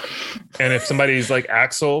gaskets. And if somebody's like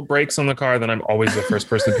axle breaks on the car, then I'm always the first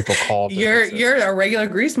person people call. You're a regular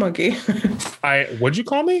grease monkey. What'd you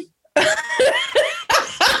call me?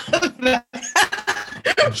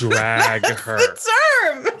 Drag her. That's the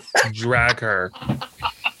term. Drag her.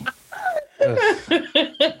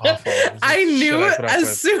 I knew it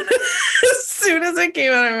as soon as it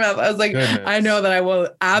came out of my mouth. I was like, goodness. I know that I will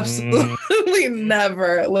absolutely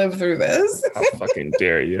never live through this. How fucking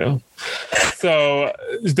dare you? So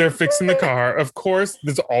they're fixing the car. Of course,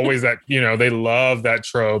 there's always that, they love that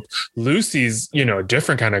trope. Lucy's, a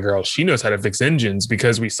different kind of girl. She knows how to fix engines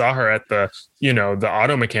because we saw her at the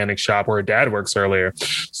auto mechanic shop where her dad works earlier.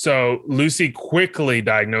 So Lucy quickly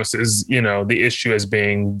diagnoses, the issue as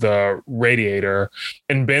being the radiator.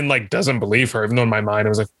 And Ben doesn't believe her, even though in my mind I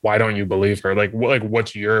was like, why don't you believe her?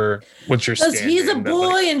 What's your because he's a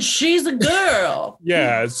boy and she's a girl.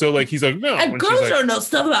 Yeah. So he's like, no. And girls don't know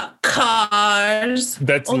stuff about cars.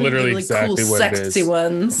 That's only literally exactly cool, what it is. Sexy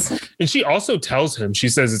ones. And she also tells him, she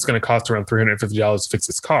says it's going to cost around $350 to fix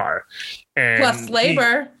his car. And plus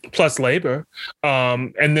labor.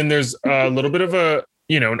 And then there's a little bit of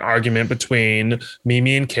an argument between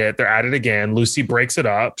Mimi and Kit. They're at it again. Lucy breaks it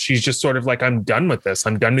up. She's just sort of like, I'm done with this.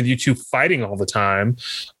 I'm done with you two fighting all the time.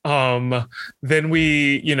 Then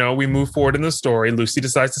we move forward in the story. Lucy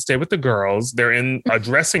decides to stay with the girls. They're in a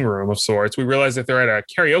dressing room of sorts. We realize that they're at a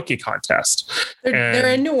karaoke contest.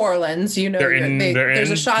 They're in New Orleans. There's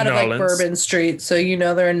a shot of Bourbon Street. So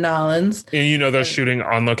they're in Nolans. And they're shooting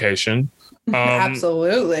on location.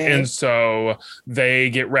 Absolutely. And so they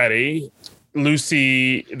get ready.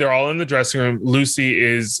 Lucy, they're all in the dressing room. Lucy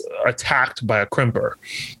is attacked by a crimper.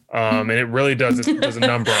 And it really does a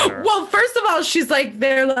number on her. Well, first of all,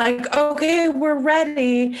 they're like, okay, we're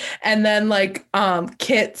ready. And then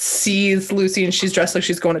Kit sees Lucy and she's dressed like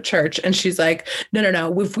she's going to church. And she's like,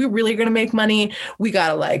 no. If we're really going to make money, we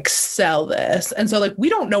got to sell this. And so we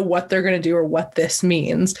don't know what they're going to do or what this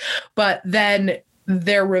means. But then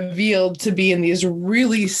they're revealed to be in these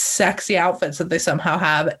really sexy outfits that they somehow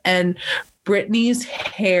have. And Brittany's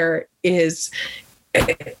hair is,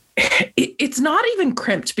 it's not even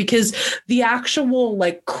crimped because the actual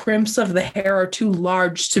crimps of the hair are too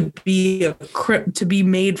large to be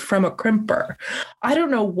made from a crimper. I don't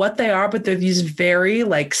know what they are, but they're these very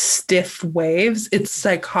stiff waves. It's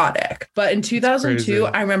psychotic. But in 2002,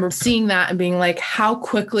 I remember seeing that and being like, how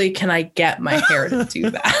quickly can I get my hair to do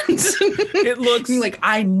that? It looks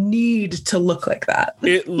I need to look like that.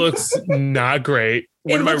 It looks not great.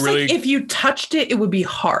 If you touched it, it would be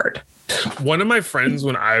hard. One of my friends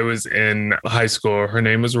when I was in high school, her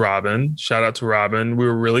name was Robin. Shout out to Robin. We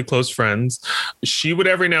were really close friends. She would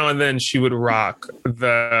every now and then she would rock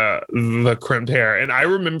the crimped hair. And I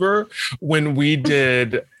remember when we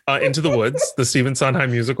did Into the Woods, the Stephen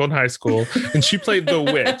Sondheim musical in high school, and she played the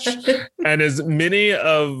witch. And as many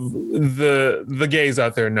of the gays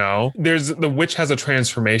out there know, the witch has a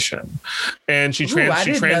transformation, and she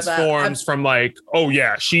transforms from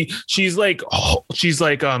she's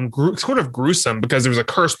sort of gruesome because there was a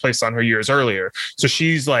curse placed on her years earlier. So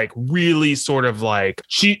she's really sort of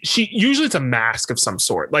she usually it's a mask of some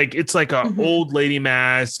sort. It's a old lady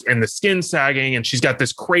mask and the skin sagging, and she's got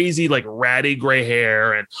this crazy ratty gray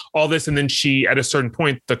hair and all this. And then at a certain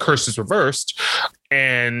point, the curse is reversed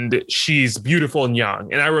and she's beautiful and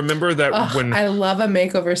young. And I remember that when I love a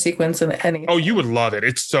makeover sequence in anything. Oh, you would love it.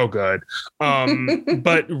 It's so good.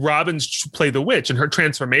 But Robin's played the witch, and her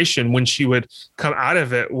transformation when she would come out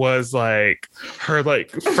of it was her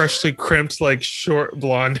freshly crimped, short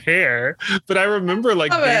blonde hair. But I remember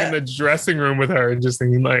being in the dressing room with her and just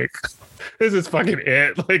thinking this is fucking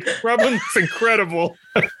it. Robin's incredible.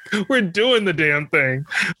 We're doing the damn thing.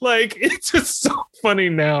 It's just so funny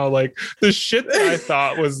now. The shit that I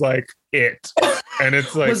thought was it. And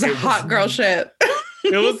it's was hot girl shit.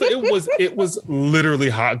 It was literally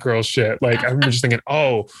hot girl shit. I remember just thinking,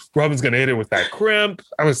 oh, Robin's gonna hit it with that crimp.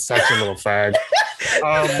 I was such a little fag.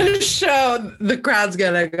 The crowd's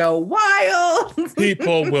gonna go wild.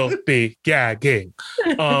 People will be gagging.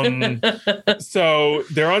 So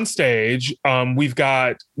they're on stage. We've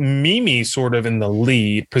got Mimi sort of in the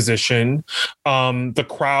lead position. The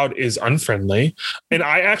crowd is unfriendly, and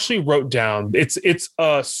I actually wrote down it's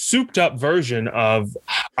a souped up version of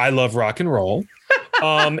I Love Rock and Roll.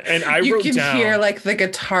 And I you wrote can down, hear like the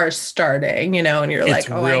guitar starting, you know, and you're like,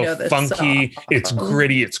 oh, I know this funky, song. it's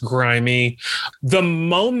gritty, it's grimy. The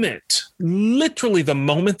moment, literally the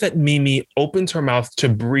moment that Mimi opens her mouth to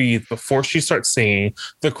breathe before she starts singing,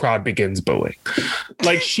 the crowd begins booing.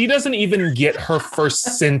 Like she doesn't even get her first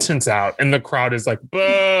sentence out and the crowd is like,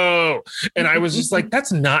 boo. And I was just like,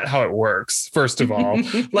 that's not how it works, first of all.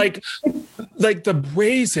 like the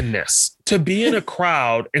brazenness to be in a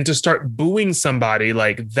crowd and to start booing somebody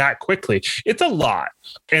like that quickly, it's a lot.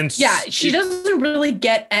 And yeah, she doesn't really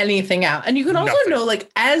get anything out. And you can also know, like,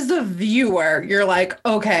 as the viewer, you're like,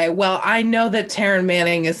 okay, well, I know that Taryn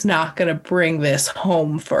Manning is not going to bring this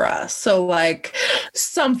home for us. So, like,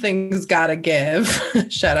 something's got to give.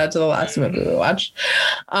 Shout out to the last movie we watched.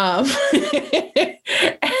 And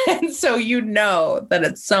so you know that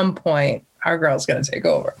at some point, our girl's going to take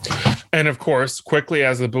over. And of course, quickly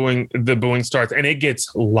as the booing starts, and it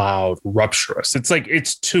gets loud, rupturous. It's like,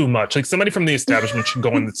 it's too much. Like somebody from the establishment should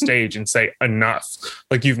go on the stage and say, enough.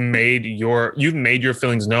 Like you've made your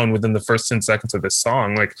feelings known within the first 10 seconds of this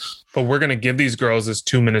song. Like, but we're going to give these girls this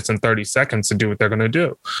 2 minutes and 30 seconds to do what they're going to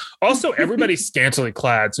do. Also, everybody's scantily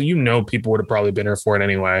clad. So, people would have probably been here for it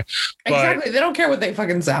anyway. But exactly. They don't care what they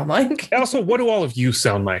fucking sound like. Also, what do all of you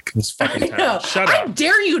sound like in this fucking town? Shut up. I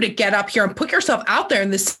dare you to get up here and put yourself out there in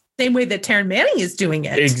this same way that Taryn Manning is doing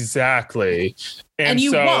it. Exactly. And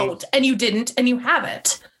you won't, and you didn't, and you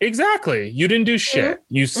haven't. Exactly. You didn't do shit.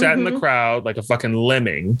 You sat in the crowd like a fucking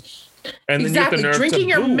lemming. And then you have the nerve drinking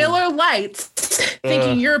your boom. Miller Lights,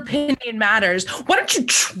 thinking your opinion matters. Why don't you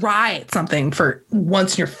try something for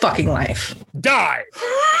once in your fucking life? Die.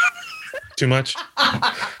 Too much?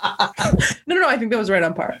 No. I think that was right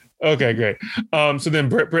on par. Okay, great. So then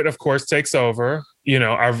Brit, of course, takes over,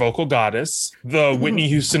 our vocal goddess, the Whitney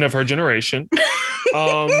Houston of her generation.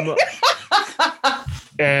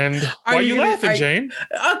 And why are you laughing, Jane?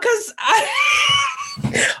 Because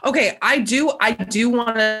okay, I do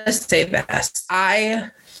want to say this. I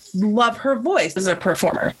love her voice as a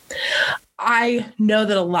performer. I know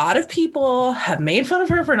that a lot of people have made fun of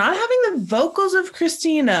her for not having the vocals of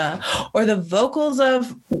Christina or the vocals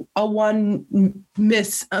of a one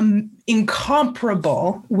Miss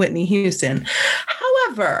incomparable Whitney Houston.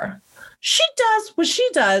 However, she does what she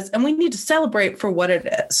does, and we need to celebrate for what it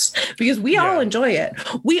is because we all enjoy it.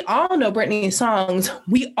 We all know Britney's songs.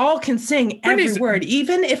 We all can sing every word,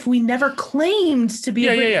 even if we never claimed to be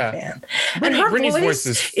a Britney fan. And her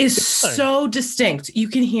voice is so distinct. You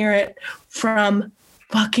can hear it from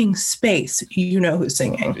fucking space. You know who's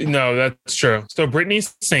singing. No, that's true. So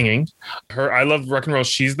Britney's singing. Her I Love Rock and Roll.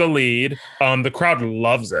 She's the lead. The crowd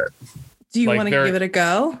loves it. Do you want to give it a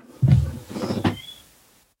go?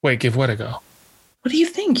 Wait, give what a go? What do you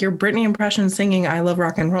think? Your Britney impression singing I Love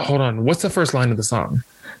Rock and Roll. Hold on. What's the first line of the song?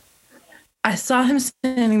 I saw him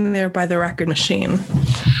standing there by the record machine.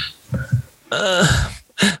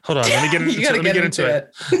 Hold on. Let me get into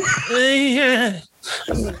it. Yeah.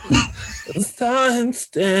 I saw him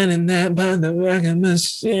standing there by the record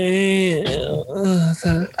machine. You're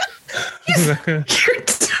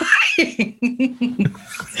dying.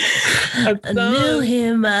 I knew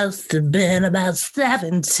he must have been about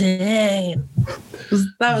 17.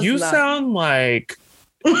 You sound like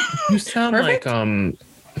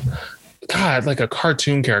God, like a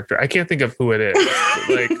cartoon character. I can't think of who it is.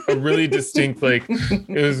 Like a really distinct, like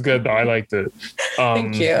it was good though. I liked it.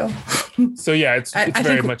 Thank you. So yeah, it's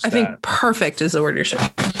very much that. I think perfect is the word you're searching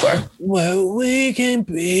for. Well, we can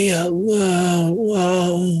be a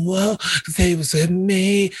whoa. They was with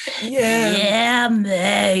me. Yeah,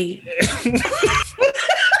 mate.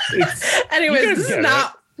 Anyways, this is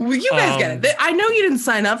not. Well, you guys get it. I know you didn't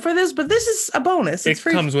sign up for this, but this is a bonus. It's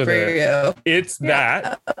free comes with for it. You. It's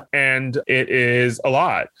that, and it is a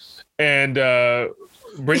lot. And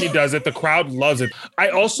Britney does it. The crowd loves it. I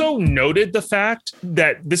also noted the fact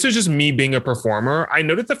that this is just me being a performer. I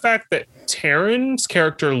noted the fact that Taryn's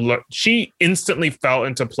character, she instantly fell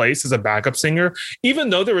into place as a backup singer, even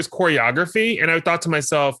though there was choreography. And I thought to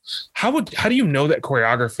myself, how do you know that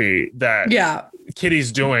choreography that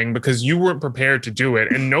Kitty's doing, because you weren't prepared to do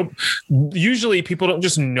it? And usually people don't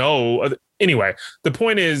just know. Anyway, the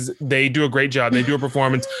point is they do a great job. They do a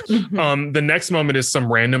performance. The next moment is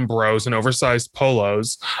some random bros in oversized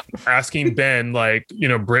polos asking Ben, like,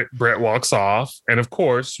 Brit walks off. And of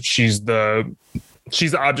course, she's the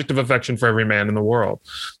object of affection for every man in the world.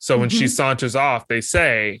 So when she saunters off, they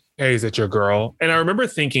say, hey, is it your girl? And I remember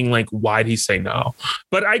thinking, like, why'd he say no?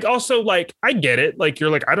 But I also, like, I get it. Like,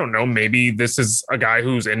 you're like, I don't know, maybe this is a guy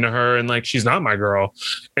who's into her and, like, she's not my girl.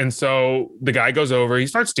 And so the guy goes over, he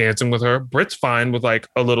starts dancing with her. Brit's fine with, like,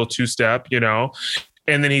 a little two-step,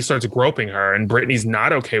 And then he starts groping her, and Brittany's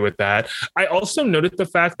not okay with that. I also noted the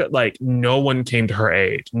fact that like no one came to her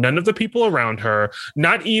aid. None of the people around her,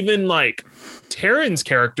 not even like Taryn's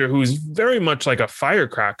character, who's very much like a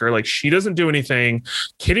firecracker. Like she doesn't do anything.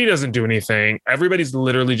 Kitty doesn't do anything. Everybody's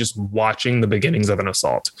literally just watching the beginnings of an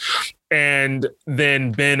assault. And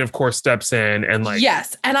then Ben, of course, steps in and like...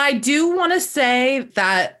 Yes. And I do want to say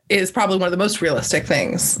that is probably one of the most realistic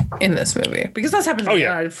things in this movie, because that's happened,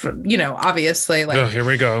 you know, obviously, like... Oh, here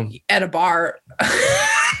we go. At a bar.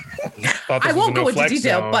 I won't go into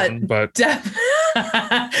detail, but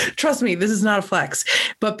trust me, this is not a flex.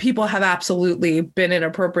 But people have absolutely been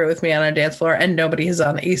inappropriate with me on a dance floor, and nobody has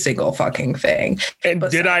done a single fucking thing. And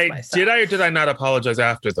did I or did I not apologize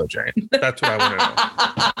after though, Jane? That's what I want to know.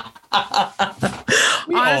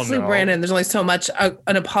 Honestly, Brandon, there's only so much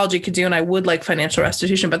an apology could do, and I would like financial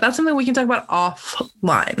restitution, but that's something we can talk about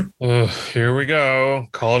offline. Here we go,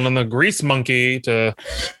 calling on the grease monkey to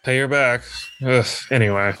pay her back.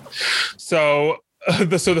 Anyway, so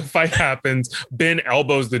the fight happens. Ben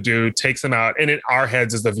elbows the dude, takes him out, and in our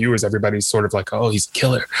heads as the viewers, everybody's sort of like, oh, he's a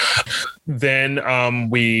killer. Then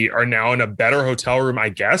we are now in a better hotel room, I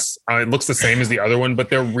guess. It looks the same as the other one, but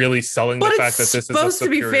they're really selling the fact that this is supposed to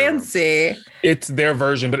be fancy. It's their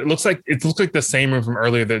version, but it looks like the same room from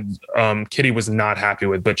earlier that Kitty was not happy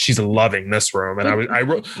with, but she's loving this room. And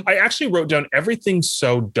I actually wrote down everything's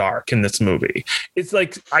so dark in this movie. It's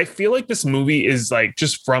like I feel like this movie is like,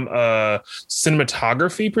 just from a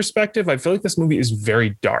cinematography perspective, I feel like this movie is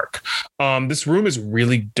very dark. This room is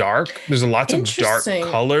really dark. There's lots of dark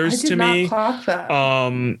colors to me.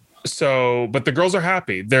 So, but the girls are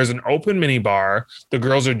happy. There's an open mini bar. The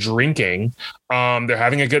girls are drinking. They're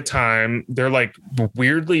having a good time. They're like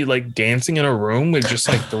weirdly like dancing in a room with just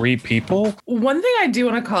like 3 people. One thing I do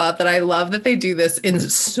want to call out that I love that they do this in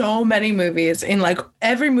so many movies, in like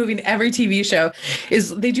every movie and every TV show,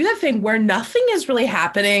 is they do that thing where nothing is really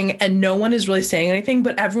happening and no one is really saying anything,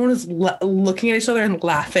 but everyone is looking at each other and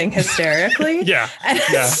laughing hysterically. Yeah. And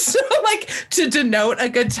so like to denote a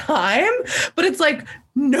good time, but it's like,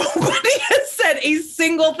 nobody has said a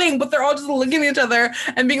single thing, but they're all just looking at each other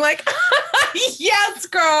and being like, yes,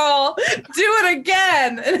 girl, do it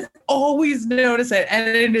again. And always notice it. And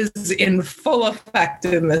it is in full effect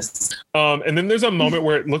in this. And then there's a moment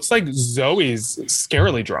where it looks like Zoe's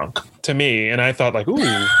scarily drunk to me. And I thought like,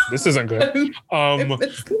 ooh, this isn't good.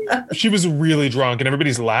 She was really drunk and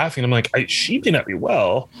everybody's laughing. I'm like, she may not be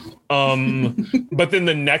well. But then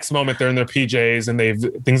the next moment they're in their PJs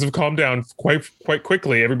and things have calmed down quite quickly.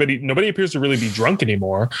 Nobody appears to really be drunk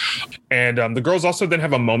anymore. And the girls also then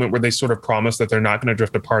have a moment where they sort of promise that they're not going to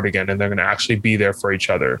drift apart again and they're going to actually be there for each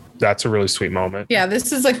other. That's a really sweet moment. Yeah,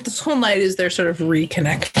 this is like, this whole night is they're sort of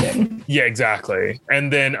reconnecting. Yeah, exactly.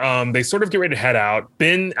 And then they sort of get ready to head out.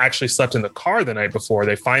 Ben actually slept in the car the night before.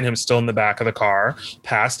 They find him still in the back of the car,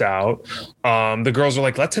 passed out. The girls are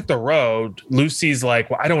like, let's hit the road. Lucy's like,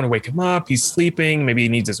 well, I don't want to wake him up. He's sleeping. Maybe he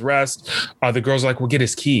needs his rest. The girls are like, well, get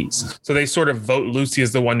his keys. So they sort of vote Lucy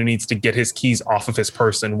as the one who needs to get his keys off of his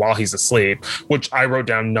person while he's asleep, which I wrote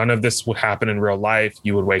down. None of this would happen in real life.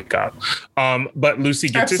 You would wake up. But Lucy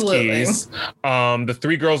gets his keys. The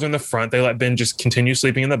 3 girls are in the front. They let Ben just continue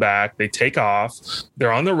sleeping in the back. They take off.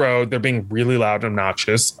 They're on the road. They're being really loud and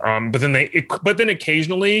obnoxious. But then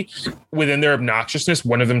occasionally within their obnoxiousness,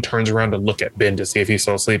 one of them turns around to look at Ben to see if he's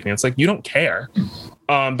still sleeping. It's like, you don't care.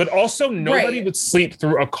 But also nobody would sleep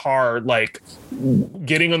through a car, like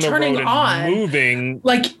getting on the road and moving.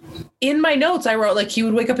 Like in my notes, I wrote like he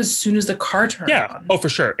would wake up as soon as the car turned on. Oh, for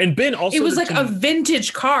sure. And Ben also, it was like a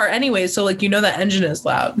vintage car anyway. So like, that engine is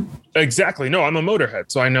loud. Exactly. No, I'm a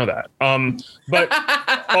motorhead, so I know that. But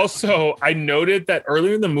also I noted that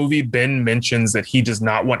earlier in the movie, Ben mentions that he does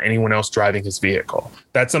not want anyone else driving his vehicle.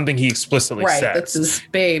 That's something he explicitly says. Right, that's his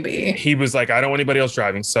baby. He was like, I don't want anybody else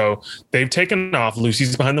driving. So they've taken off.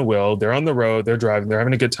 Lucy's behind the wheel. They're on the road. They're driving. They're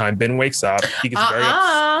having a good time. Ben wakes up. He gets very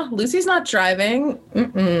upset. Lucy's not driving.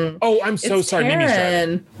 Mm-mm. Oh, I'm so sorry. Taryn. Mimi's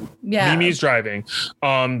driving. Yeah. Mimi's driving.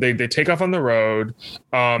 They take off on the road.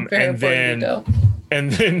 And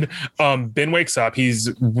then Ben wakes up.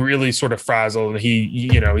 He's really sort of frazzled.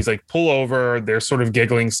 He's like, pull over. They're sort of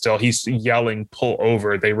giggling still. He's yelling, pull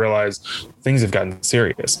over. They realize things have gotten serious.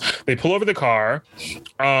 They pull over the car.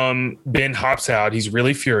 Ben hops out. He's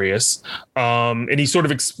really furious. And he sort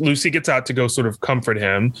of, Lucy gets out to go sort of comfort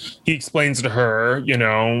him. He explains to her,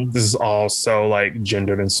 this is all so like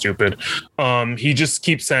gendered and stupid. He just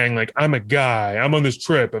keeps saying like, I'm a guy. I'm on this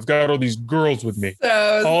trip. I've got all these girls with me.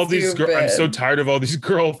 So all these girls. I'm so tired of all these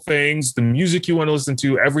girl things, the music you want to listen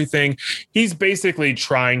to, everything. He's basically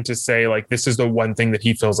trying to say, like, this is the one thing that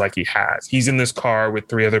he feels like he has. He's in this car with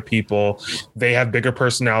 3 other people. They have bigger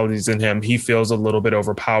personalities than him. He feels a little bit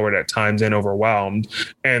overpowered at times and overwhelmed.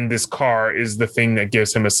 And this car is the thing that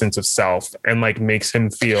gives him a sense of self and like makes him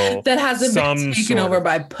feel that hasn't been taken over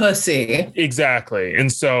by pussy. Exactly.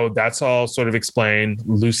 And so that's all sort of explained.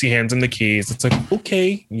 Lucy hands him the keys. It's like,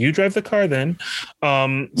 okay, you drive the car then.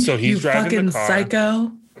 So he's driving the car.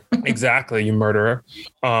 Psycho. Exactly, you murderer.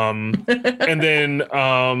 And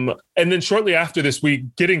then shortly after this, we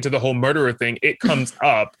getting to the whole murderer thing, it comes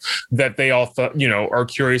up that they all thought, are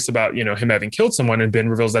curious about, him having killed someone, and Ben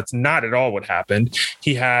reveals that's not at all what happened.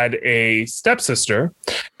 He had a stepsister,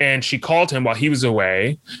 and she called him while he was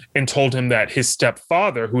away and told him that his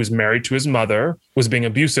stepfather, who was married to his mother, was being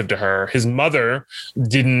abusive to her. His mother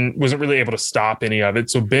wasn't really able to stop any of it.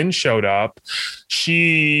 So Ben showed up.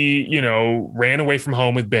 She, ran away from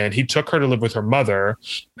home with Ben. He took her to live with her mother.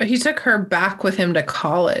 But he took her back with him to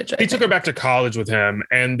college. He took her back to college with him.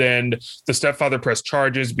 And then the stepfather pressed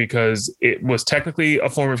charges because it was technically a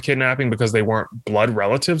form of kidnapping because they weren't blood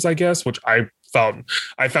relatives, I guess, which I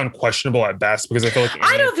found questionable at best, because I feel like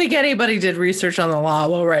I don't think anybody did research on the law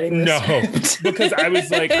while writing this. No, because I was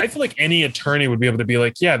like, I feel like any attorney would be able to be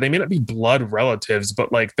like, yeah, they may not be blood relatives, but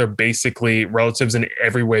like they're basically relatives in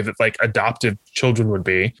every way that like adoptive children would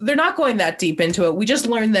be. They're not going that deep into it. We just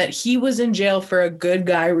learned that he was in jail for a good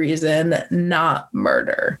guy reason, not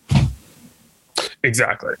murder.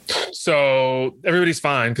 Exactly. So everybody's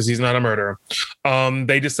fine because he's not a murderer.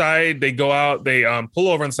 They go out, they pull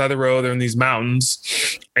over on the side of the road. They're in these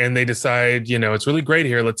mountains, and they decide, it's really great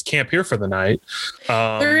here. Let's camp here for the night.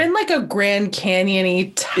 They're in like a Grand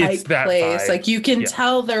Canyon-y type place. Vibe. Like you can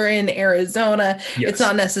tell they're in Arizona. Yes. It's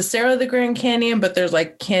not necessarily the Grand Canyon, but there's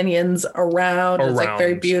like canyons around. It's like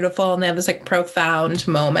very beautiful, and they have this like profound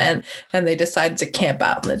moment, and they decide to camp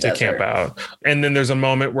out in the desert. Camp out. And then there's a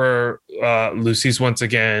moment where Lucy's once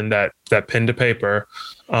again that pen to paper.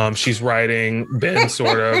 She's writing. Ben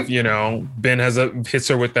sort of, Ben hits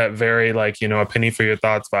her with that very like, a penny for your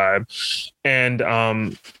thoughts vibe.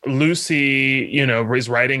 And Lucy, is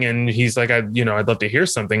writing, and he's like, I'd love to hear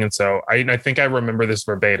something. And so I think I remember this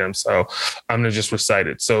verbatim. So I'm going to just recite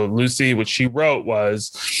it. So Lucy, what she wrote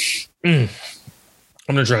was, I'm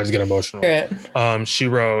going to try to get emotional. She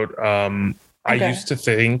wrote, I used to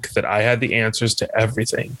think that I had the answers to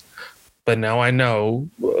everything, but now I know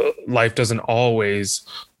life doesn't always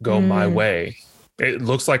go my way. It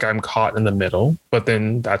looks like I'm caught in the middle, but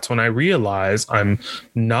then that's when I realize I'm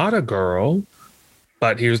not a girl,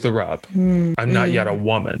 but here's the rub. I'm not yet a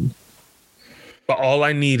woman, but all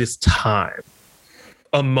I need is time,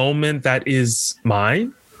 a moment that is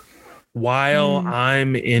mine while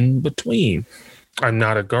I'm in between. I'm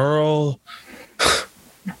not a girl,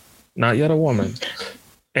 not yet a woman.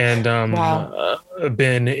 And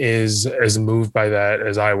Ben is as moved by that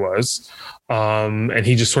as I was. And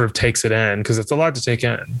he just sort of takes it in because it's a lot to take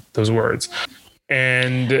in, those words.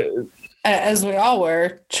 And as we all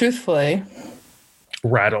were, truthfully.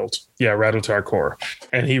 Rattled to our core.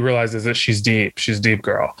 And he realizes that she's deep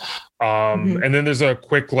girl. And then there's a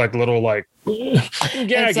quick like little like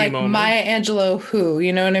it's like moment. Maya Angelou who,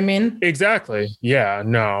 you know what I mean? Exactly. Yeah,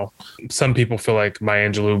 no. Some people feel like Maya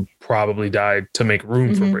Angelou probably died to make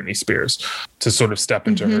room for Britney Spears to sort of step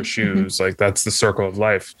into her shoes. Like that's the circle of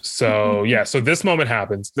life. So so this moment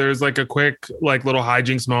happens. There's like a quick like little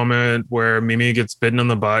hijinks moment where Mimi gets bitten on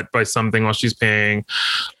the butt by something while she's peeing.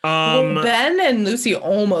 Ben and Lucy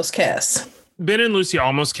almost kiss. Ben and Lucy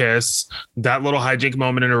almost kiss. That little hijink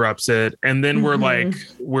moment interrupts it. And then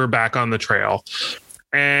we're back on the trail.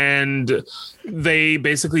 And they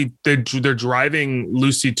basically, they're driving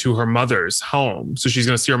Lucy to her mother's home. So she's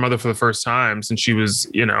going to see her mother for the first time since she was,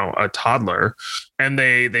 a toddler. And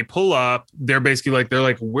they pull up. They're basically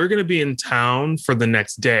like, we're going to be in town for the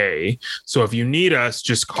next day. So if you need us,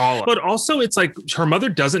 just call us. But also it's like her mother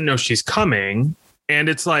doesn't know she's coming. And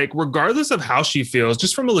it's like, regardless of how she feels,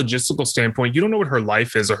 just from a logistical standpoint, you don't know what her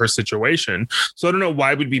life is or her situation. So I don't know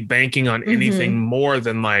why we'd be banking on anything more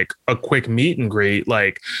than like a quick meet and greet.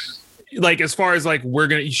 Like as far as like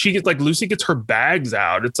Lucy gets her bags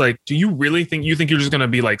out. It's like, do you really think you're just gonna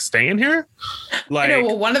be like staying here? Like, I know,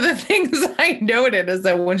 well, one of the things I noted is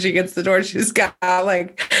that when she gets to the door, she's got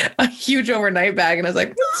like a huge overnight bag, and I was like,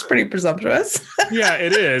 that's pretty presumptuous. Yeah,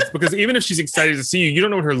 it is, because even if she's excited to see you don't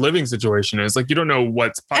know what her living situation is. Like, you don't know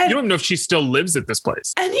you don't know if she still lives at this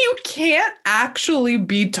place, and you can't actually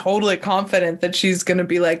be totally confident that she's gonna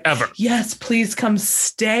be like, ever. Yes, please come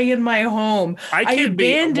stay in my home. I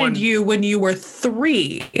abandoned you you when you were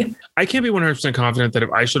 3. I can't be 100% confident that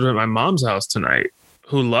if I showed up at my mom's house tonight,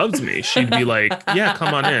 who loves me, she'd be like, yeah,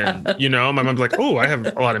 come on in. You know, my mom's like, oh, I have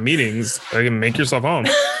a lot of meetings. I can make yourself home.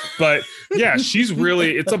 But yeah,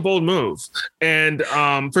 it's a bold move. And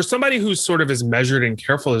for somebody who's sort of as measured and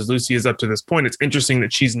careful as Lucy is up to this point, it's interesting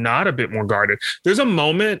that she's not a bit more guarded. There's a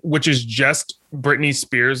moment which is just Britney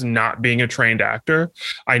Spears not being a trained actor.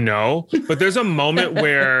 I know, but there's a moment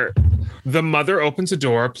where the mother opens a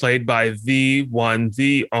door, played by the one,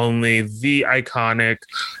 the only, the iconic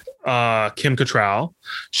Kim Cattrall.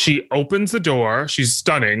 She opens the door. She's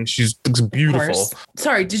stunning. She looks beautiful.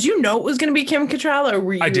 Sorry, did you know it was going to be Kim Cattrall, or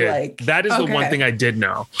were you I did. like... That is the one thing I did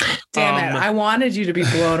know. Damn it. I wanted you to be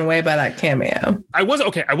blown away by that cameo. I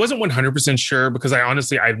wasn't 100% sure because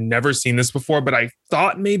I've never seen this before, but I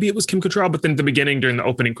thought maybe it was Kim Cattrall. But then at the beginning during the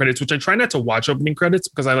opening credits, which I try not to watch opening credits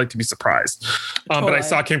because I like to be surprised. But I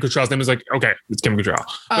saw Kim Cattrall's name. I was like, okay, it's Kim Cattrall.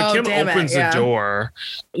 But Kim opens the door.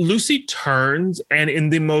 Lucy turns, and in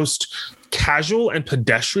the most casual and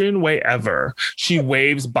pedestrian way ever, she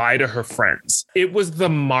waves bye to her friends. It was the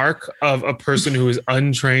mark of a person who is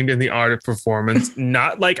untrained in the art of performance.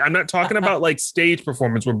 Not like, I'm not talking about like stage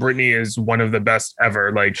performance where Britney is one of the best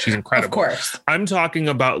ever. Like, she's incredible. Of course. I'm talking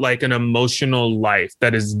about like an emotional life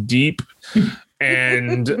that is deep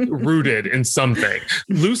and rooted in something.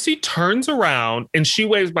 Lucy turns around and she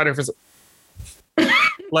waves bye to her friends.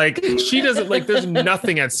 Like, she doesn't, like, there's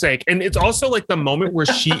nothing at stake. And it's also like the moment where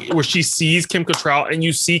she sees Kim Cattrall, and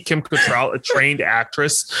you see Kim Cattrall, a trained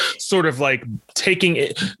actress, sort of like taking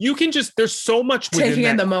it. You can just, there's so much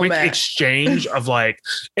within that quick exchange of like,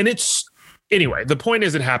 and it's, anyway, the point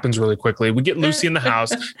is it happens really quickly. We get Lucy in the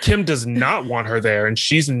house. Kim does not want her there, and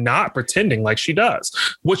she's not pretending like she does.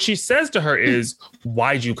 What she says to her is,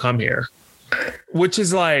 why'd you come here? Which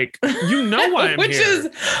is like, you know why I'm Which here. Which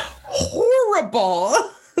is horrible.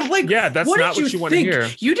 Like, yeah, that's not what you want to hear.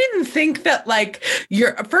 You didn't think that, like,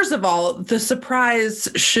 first of all, the surprise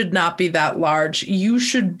should not be that large. You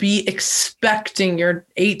should be expecting your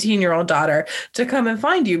 18-year-old daughter to come and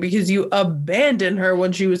find you because you abandoned her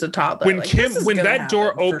when she was a toddler. When the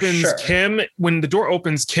door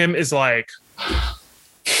opens, Kim is like,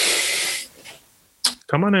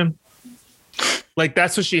 come on in. Like,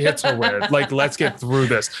 that's what she hits her with. Like, let's get through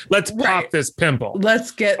this. Let's pop this pimple.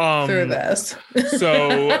 Let's get through this.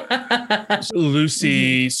 So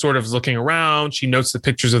Lucy sort of looking around. She notes the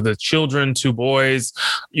pictures of the children, 2 boys.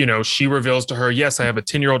 You know, she reveals to her, yes, I have a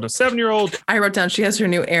 10-year-old and a 7-year-old. I wrote down she has her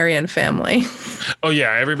new Aryan family. Oh,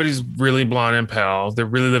 yeah. Everybody's really blonde and pale. They're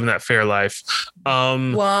really living that fair life.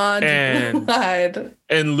 Blonde.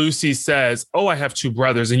 And Lucy says, oh, I have 2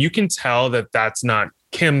 brothers. And you can tell that that's not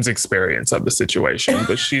Kim's experience of the situation,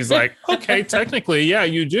 but she's like, okay, technically, yeah,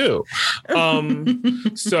 you do.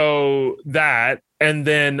 So that, and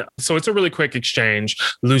then, so it's a really quick exchange.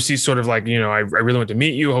 Lucy's sort of like, you know, I really want to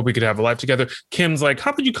meet you. Hope we could have a life together. Kim's like,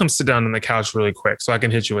 how about you come sit down on the couch really quick so I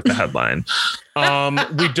can hit you with the headline?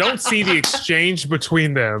 We don't see the exchange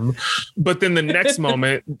between them, but then the next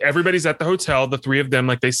moment, everybody's at the hotel. The 3 of them,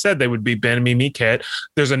 like they said, they would be Ben, Mimi, Kit.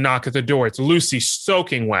 There's a knock at the door. It's Lucy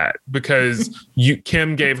soaking wet because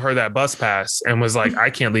Kim gave her that bus pass and was like,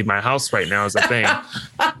 I can't leave my house right now as a thing,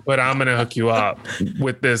 but I'm going to hook you up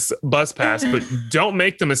with this bus pass. But don't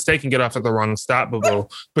make the mistake and get off at the wrong stop, boo-boo,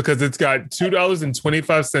 because it's got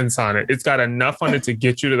 $2.25 on it. It's got enough on it to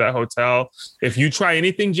get you to that hotel. If you try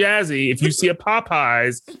anything jazzy, if you see a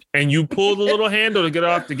Popeyes and you pull the little handle to get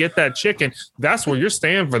off to get that chicken, that's where you're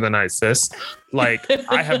staying for the night, sis. Like,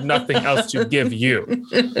 I have nothing else to give you.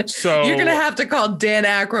 So you're going to have to call Dan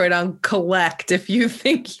Aykroyd on collect if you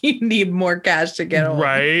think you need more cash to get home.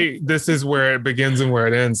 Right. This is where it begins and where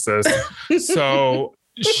it ends, sis. So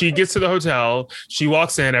she gets to the hotel. She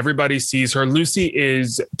walks in. Everybody sees her. Lucy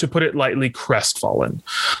is, to put it lightly, crestfallen.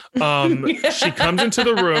 She comes into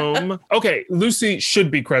the room. Okay, Lucy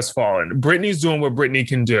should be crestfallen. Britney's doing what Britney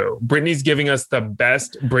can do. Britney's giving us the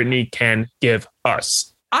best Britney can give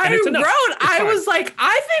us. I was like,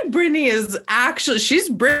 I think Britney is actually, she's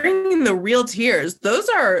bringing the real tears. Those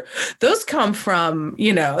come from,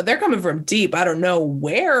 you know, they're coming from deep. I don't know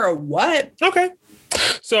where or what. Okay.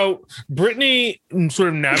 So Britney sort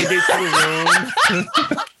of navigates the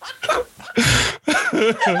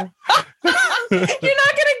room. not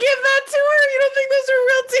gonna give that to her? You don't think those are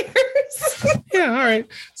real tears? Yeah, all right.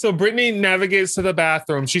 So Brittany navigates to the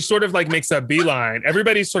bathroom. She sort of like makes a beeline.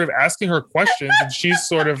 Everybody's sort of asking her questions, and she's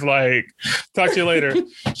sort of like, "Talk to you later."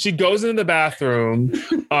 She goes into the bathroom.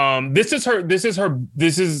 This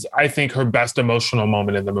is I think her best emotional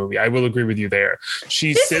moment in the movie. I will agree with you there. This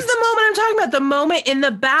is the moment I'm talking about. The moment in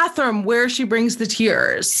the bathroom where she brings the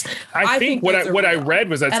tears. I think what I read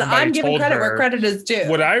was that somebody I'm giving told credit her, where credit is due.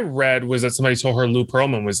 What I read was that somebody told her Lou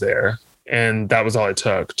Pearlman was there, and that was all it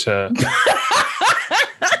took to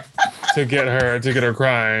to get her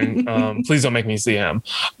crying. Please don't make me see him.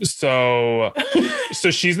 So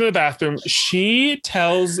she's in the bathroom.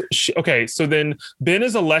 So then Ben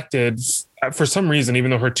is elected for some reason, even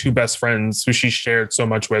though her two best friends who she shared so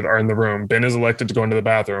much with are in the room. Ben is elected to go into the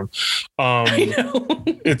bathroom. I know.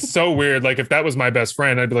 It's so weird. Like if that was my best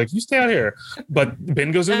friend, I'd be like, you stay out here. But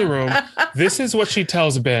Ben goes in the room. This is what she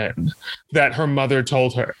tells Ben that her mother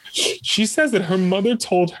told her. She says that her mother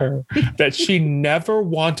told her that she never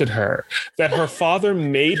wanted her, that her father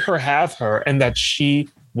made her have her, and that she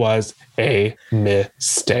was a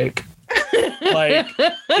mistake. Like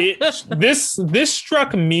this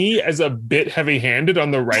struck me as a bit heavy-handed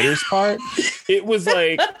on the writer's part. It was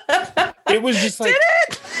just like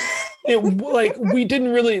we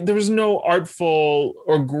didn't really, there was no artful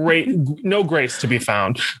or no grace to be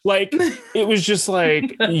found. Like it was just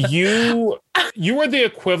like you were the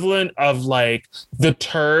equivalent of like the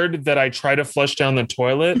turd that I try to flush down the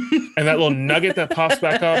toilet, and that little nugget that pops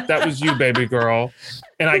back up, that was you, baby girl.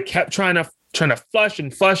 And I kept trying to flush,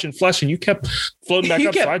 and you kept floating back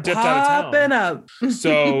up. So I dipped out of town.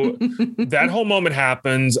 So that whole moment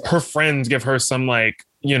happens. Her friends give her some like,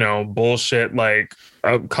 bullshit, like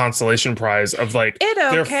a consolation prize of like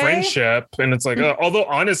their friendship. And it's like, although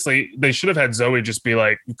honestly, they should have had Zoe just be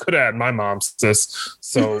like, you could have had my mom, sis.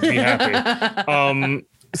 So be happy.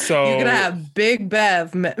 So you're gonna have Big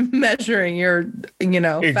Bev measuring your,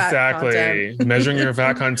 exactly fat content. Measuring your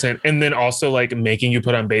fat content, and then also like making you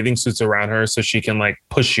put on bathing suits around her so she can like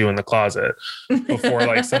push you in the closet before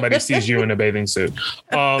like somebody sees you in a bathing suit.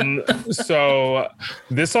 So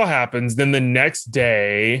this all happens. Then the next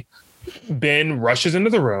day, Ben rushes into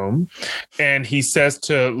the room and he says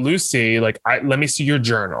to Lucy, like, let me see your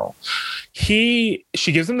journal. She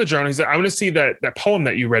gives him the journal. He said, I want to see that poem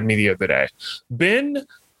that you read me the other day. Ben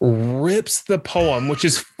rips the poem, which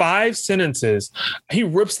is 5 sentences. He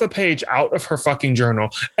rips the page out of her fucking journal,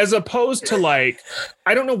 as opposed to like,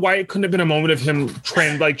 I don't know why it couldn't have been a moment of him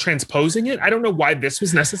transposing it. I don't know why this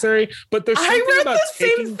was necessary, but there's something about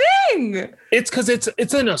same thing. It's because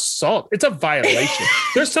it's an assault. It's a violation.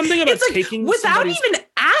 There's something about taking without even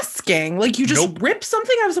asking. Like you just rip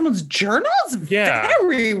something out of someone's journal. It's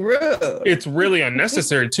very rude. It's really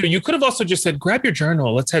unnecessary too. You could have also just said, grab your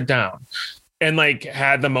journal, let's head down. And like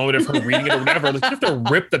had the moment of her reading it or whatever. Like you have to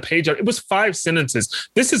rip the page out. It was 5 sentences.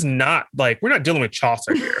 This is not like, we're not dealing with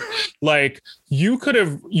Chaucer here. Like you could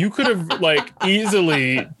have like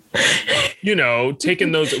easily,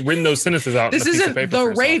 written those sentences out. This isn't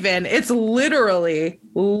The Raven. It's literally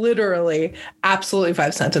absolutely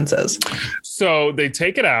 5 sentences. So they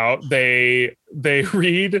take it out. They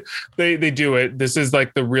read, they do it. This is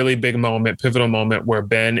like the really big moment, pivotal moment where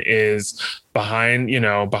Ben is behind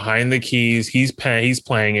the keys. He's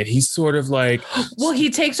playing it. He's sort of like, well, he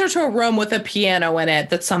takes her to a room with a piano in it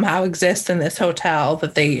that somehow exists in this hotel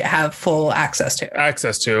that they have full access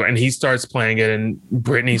to. And he starts playing it, and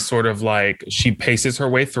Brittany's sort of like, she paces her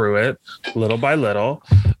way through it little by little.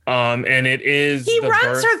 And it is, he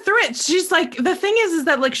runs her through it. She's like, the thing is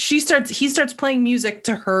that like he starts playing music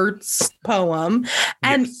to her poem,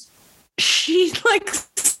 and she like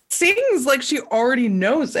sings like she already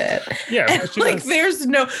knows it. Yeah. And, like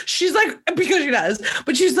she's like, because she does,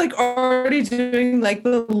 but she's like already doing like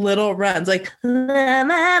the little runs, like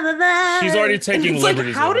she's already taking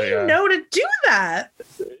liberties. Like, how do you know to do that?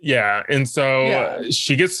 Yeah. And so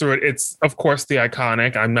she gets through it. It's of course the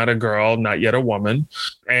iconic I'm not a girl, not yet a woman.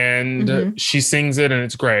 And she sings it and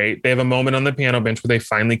it's great. They have a moment on the piano bench where they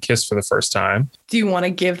finally kiss for the first time. Do you want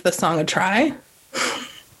to give the song a try?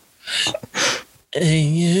 I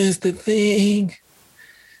used to think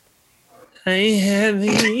I had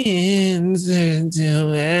the answer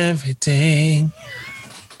to everything,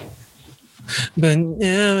 but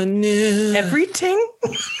now I knew everything.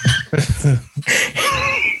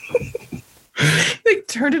 They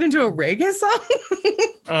turned it into a reggae song.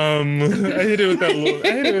 I hit it with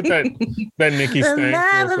that Nikki Stank.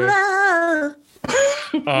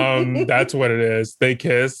 That's what it is. They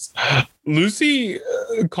kiss. Lucy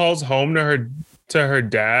calls home to her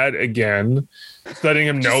dad again, letting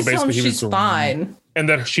him know basically he was fine. and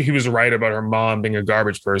that he was right about her mom being a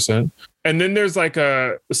garbage person. And then there's like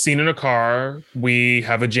a scene in a car. We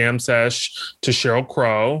have a jam sesh to Sheryl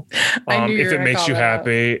Crow. If It Makes You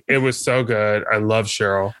Happy. It was so good. I love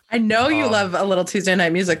Sheryl. I know you love a little Tuesday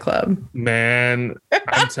Night Music Club. Man,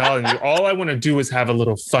 I'm telling you, all I want to do is have a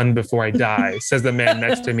little fun before I die, says the man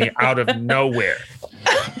next to me out of nowhere.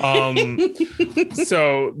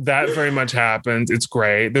 So that very much happens. It's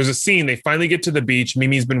great. There's a scene. They finally get to the beach.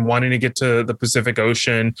 Mimi's been wanting to get to the Pacific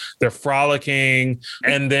Ocean. They're frolicking.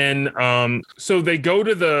 And then so they go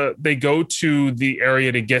to the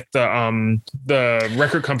area to get the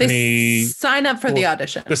record company. They sign up for the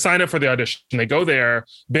audition. The sign up for the audition. They go there.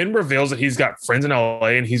 Ben reveals that he's got friends in LA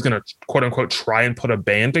and he's going to quote unquote try and put a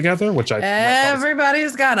band together, which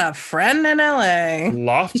everybody's got a friend in LA.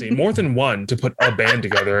 Lofty, more than one to put a band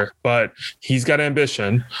together, but he's got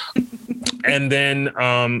ambition. And then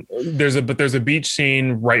there's a beach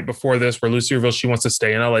scene right before this where Lucy reveals she wants to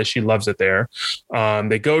stay in LA. She loves it there.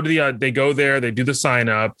 They go there. They do the sign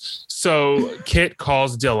up. So Kit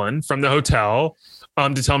calls Dylan from the hotel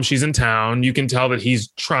to tell him she's in town. You can tell that he's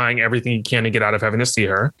trying everything he can to get out of having to see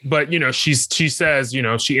her. But, she says,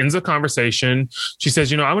 she ends the conversation. She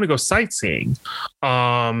says, I want to go sightseeing.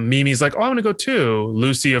 Mimi's like, oh, I want to go too.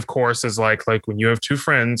 Lucy, of course, is like when you have two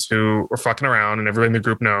friends who are fucking around and everybody in the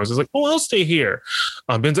group knows, is like, oh, I'll stay here.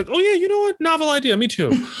 Ben's like, oh yeah, you know what? Novel idea. Me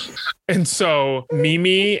too. And so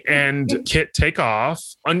Mimi and Kit take off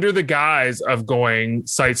under the guise of going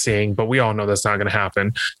sightseeing, but we all know that's not going to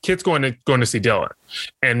happen. Kit's going to see Dylan,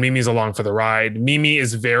 and Mimi's along for the ride. Mimi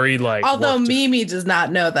is very although Mimi does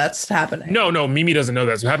not know that's happening. No, Mimi doesn't know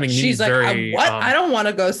that's happening. She's Mimi's what? I don't want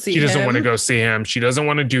to go see him. She doesn't want to go see him. She doesn't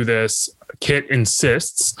want to do this. Kit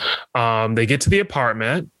insists. They get to the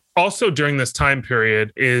apartment. Also during this time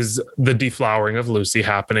period is the deflowering of Lucy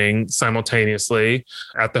happening simultaneously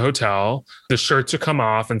at the hotel. The shirts are come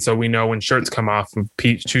off. And so we know when shirts come off from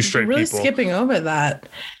two straight really people. Skipping over that.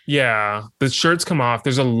 Yeah. The shirts come off.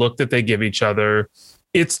 There's a look that they give each other.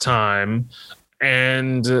 It's time.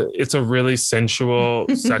 And it's a really sensual,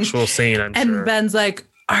 sexual scene, I'm sure. And Ben's like,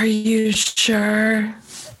 are you sure?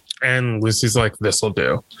 And Lucy's like, this'll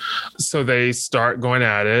do. So they start going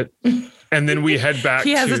at it. And then we head back.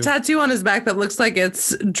 He has a tattoo on his back that looks like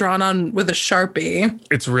it's drawn on with a Sharpie.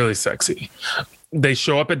 It's really sexy. They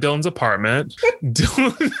show up at Dylan's apartment.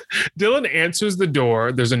 Dylan answers the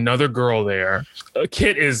door. There's another girl there.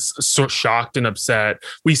 Kit is so shocked and upset.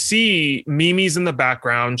 We see Mimi's in the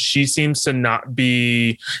background. She seems to not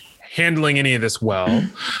be handling any of this well.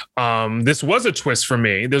 This was a twist for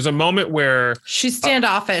me. There's a moment where she's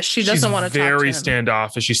standoffish. She doesn't want to talk to him. Very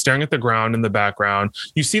standoffish. She's staring at the ground in the background.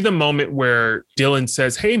 You see the moment where Dylan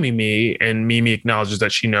says, hey, Mimi, and Mimi acknowledges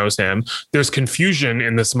that she knows him. There's confusion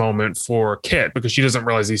in this moment for Kit because she doesn't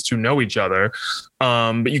realize these two know each other.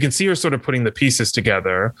 But you can see her sort of putting the pieces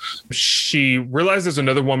together. She realizes there's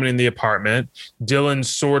another woman in the apartment. Dylan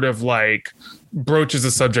sort of broaches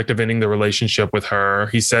the subject of ending the relationship with her.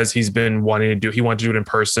 He says he wanted to do it in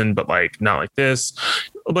person, but not like this.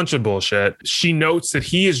 A bunch of bullshit. She notes that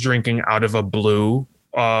he is drinking out of a blue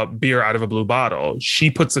beer out of a blue bottle.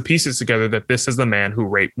 She puts the pieces together that this is the man who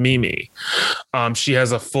raped Mimi. She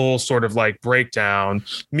has a full sort of breakdown.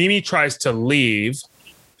 Mimi tries to leave.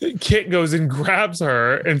 Kit goes and grabs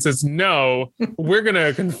her and says, no, we're going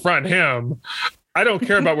to confront him. I don't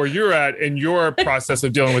care about where you're at in your process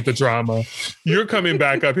of dealing with the drama. You're coming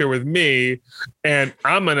back up here with me and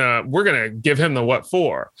we're going to give him the what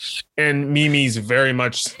for. And Mimi's very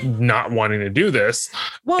much not wanting to do this.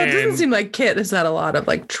 Well, it doesn't seem like Kit has had a lot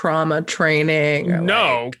of trauma training.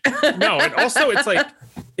 No. And also it's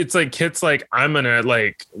Kit's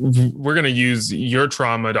we're going to use your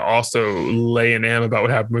trauma to also lay an am about what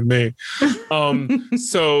happened with me.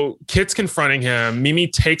 So Kit's confronting him. Mimi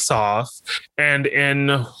takes off, and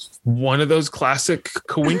in one of those classic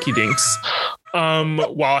coinky dinks,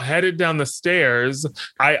 while headed down the stairs,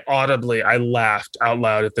 I laughed out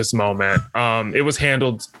loud at this moment. It was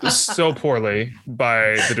handled so poorly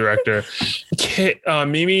by the director.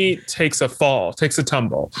 Mimi takes a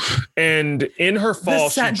tumble, and in her fall,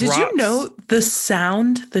 she drops. Did you note the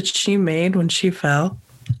sound that she made when she fell?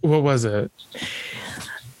 What was it?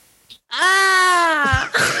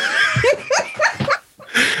 Ah!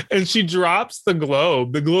 And she drops the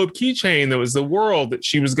globe keychain that was the world that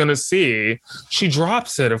she was going to see. She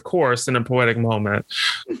drops it, of course, in a poetic moment.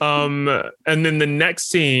 And then the next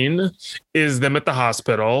scene is them at the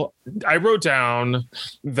hospital. I wrote down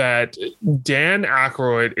that Dan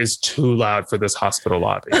Aykroyd is too loud for this hospital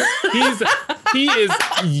lobby. He is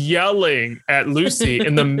yelling at Lucy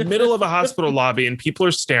in the middle of a hospital lobby, and people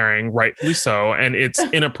are staring, rightfully so, and it's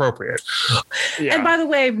inappropriate. Yeah. And by the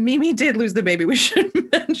way, Mimi did lose the baby. We should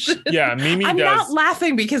mention. Yeah, Mimi I'm does. not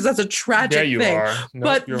laughing because that's a tragic Yeah, you thing. are. Nope,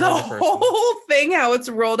 but you're the a person. whole thing, how it's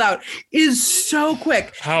rolled out, is so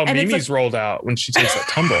quick. How And Mimi's rolled out when she takes that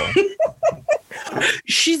tumble.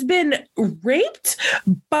 She's been raped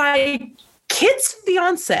by Kit's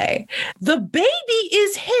fiance. The baby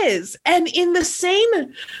is his. And in the same,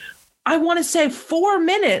 I want to say 4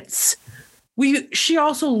 minutes, she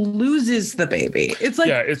also loses the baby. It's like,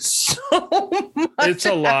 yeah, it's so much. It's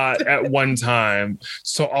a lot at one time.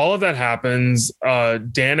 So all of that happens.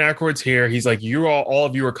 Dan Aykroyd's here. He's like, all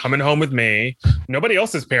of you are coming home with me. Nobody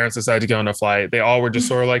else's parents decided to go on a flight. They all were just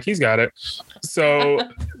sort of like, he's got it. So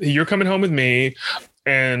you're coming home with me.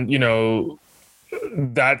 And,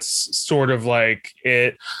 that's sort of like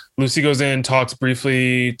it. Lucy goes in, talks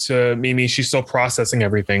briefly to Mimi. She's still processing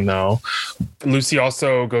everything, though. Lucy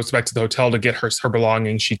also goes back to the hotel to get her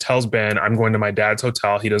belongings. She tells Ben, I'm going to my dad's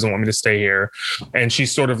hotel. He doesn't want me to stay here. And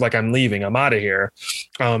she's sort of like, I'm leaving. I'm out of here.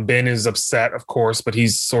 Ben is upset, of course, but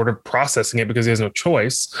he's sort of processing it because he has no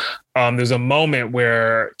choice. There's a moment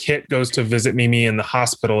where Kit goes to visit Mimi in the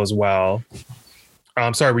hospital as well.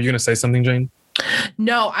 I'm sorry, were you going to say something, Jane?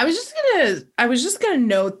 No, I was just gonna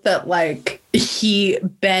note that like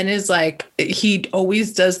Ben is like, he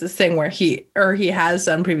always does this thing where he has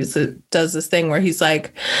done previously, does this thing where he's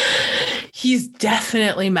like, he's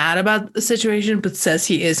definitely mad about the situation, but says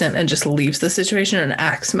he isn't and just leaves the situation and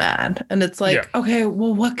acts mad. And it's like, okay,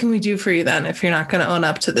 well, what can we do for you then if you're not going to own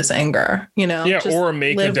up to this anger, Yeah, just or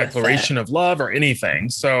make a declaration of love or anything.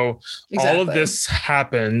 So all of this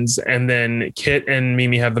happens, and then Kit and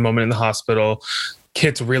Mimi have the moment in the hospital.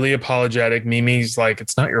 Kit's really apologetic. Mimi's like,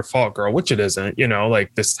 it's not your fault, girl, which it isn't.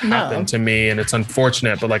 Like, this happened to me and it's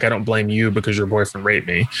unfortunate, but like, I don't blame you because your boyfriend raped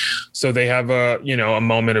me. So they have a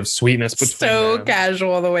moment of sweetness between so them.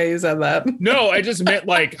 Casual the way you said that. No, I just meant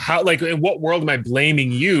like, how, like, in what world am I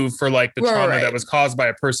blaming you for like the trauma that was caused by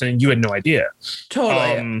a person and you had no idea?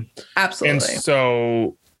 Totally. Absolutely. And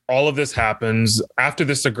so all of this happens. After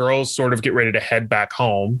this, the girls sort of get ready to head back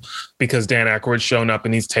home because Dan Aykroyd's shown up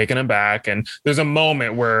and he's taken them back. And there's a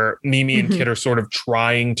moment where Mimi and Kit are sort of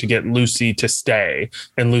trying to get Lucy to stay.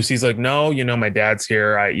 And Lucy's like, no, my dad's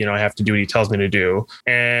here. I have to do what he tells me to do.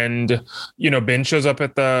 And, Ben shows up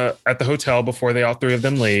at the hotel before all three of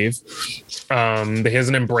them leave. He has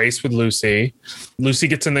an embrace with Lucy. Lucy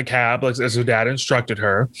gets in the cab as her dad instructed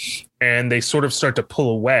her. And they sort of start to pull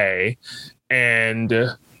away.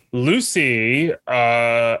 And Lucy,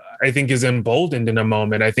 I think, is emboldened in a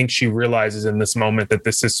moment. I think she realizes in this moment that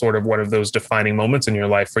this is sort of one of those defining moments in your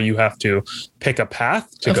life where you have to pick a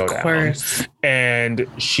path to go down. And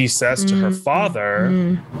she says to her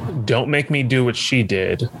father, don't make me do what she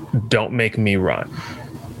did. Don't make me run.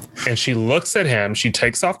 And she looks at him. She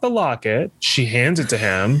takes off the locket. She hands it to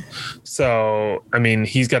him. So, I mean,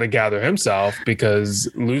 he's got to gather himself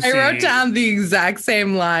because Lucy... I wrote down the exact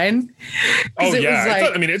same line. Oh,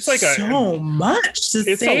 yeah. It's like so much to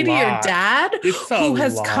say to your dad who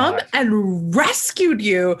has come and rescued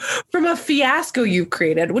you from a fiasco you've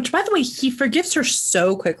created, which, by the way, he forgives her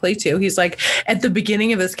so quickly, too. He's like, at the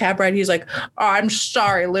beginning of this cab ride, he's like, oh, I'm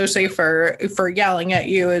sorry, Lucy, for yelling at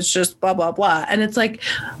you. It's just blah, blah, blah. And it's like...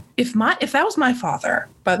 If that was my father,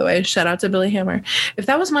 by the way, shout out to Billy Hammer. If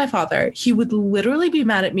that was my father, he would literally be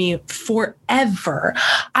mad at me forever.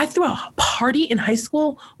 I threw a party in high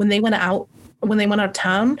school when they went out of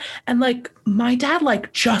town, and like my dad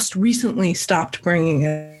like just recently stopped bringing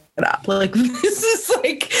it up. Like, this is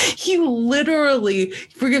like, he literally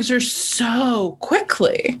forgives her so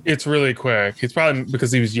quickly. It's really quick. He's probably,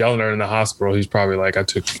 because he was yelling at her in the hospital, he's probably like, I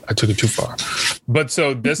took it too far. But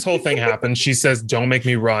so this whole thing happens. She says, don't make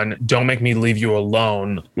me run. Don't make me leave you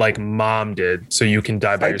alone like mom did, so you can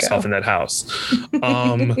die by yourself in that house.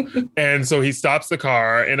 And so he stops the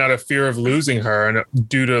car, and out of fear of losing her and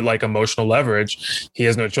due to like emotional leverage, he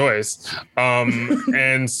has no choice.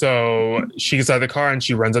 And so she gets out of the car and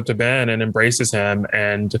she runs up to Ben and embraces him.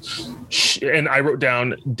 And I wrote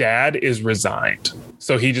down, Dad is resigned.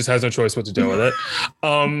 So he just has no choice what to do with it.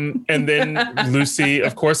 And then Lucy,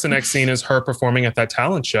 of course, the next scene is her performing at that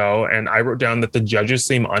talent show. And I wrote down that the judges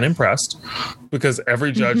seem unimpressed because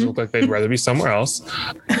every judge looked like they'd rather be somewhere else.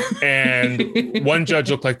 And one judge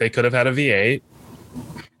looked like they could have had a V8.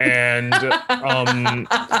 And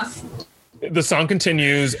the song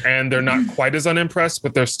continues, and they're not quite as unimpressed,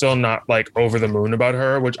 but they're still not like over the moon about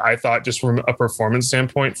her, which I thought, just from a performance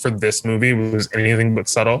standpoint for this movie, was anything but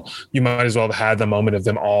subtle. You might as well have had the moment of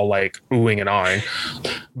them all like oohing and ahhing.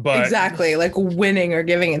 But exactly, like winning or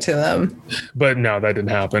giving it to them. But no, that didn't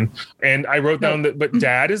happen. And I wrote down that, but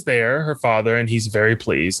Dad is there, her father, and he's very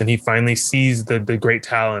pleased. And he finally sees the great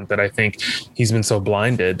talent that I think he's been so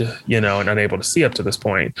blinded, and unable to see up to this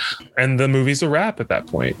point. And the movie's a wrap at that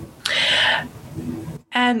point.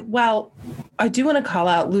 And well, I do want to call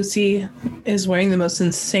out Lucy is wearing the most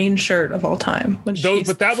insane shirt of all time. But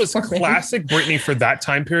that was classic Britney for that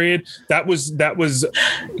time period. That was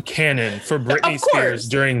canon for Britney Spears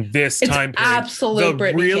during this time period. Absolute the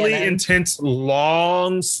Britney really canon. Intense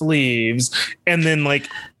long sleeves, and then like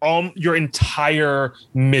your entire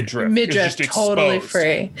midriff is just totally exposed.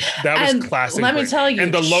 Free. That was classic. Let me tell you,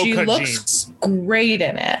 and the low she cut looks jeans. Great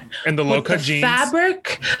in it. And the low cut jeans.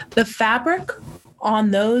 The fabric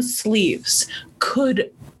on those sleeves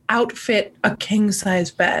could outfit a king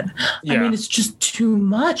size bed. Yeah. I mean, it's just too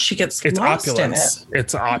much. She gets lost opulence. in it.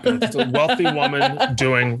 It's opulence. It's a wealthy woman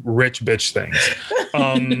doing rich bitch things.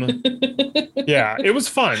 Yeah, it was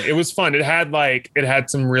fun. It was fun. It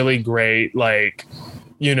had some really great hijinks.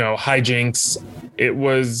 It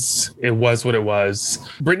was what it was.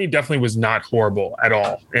 Britney definitely was not horrible at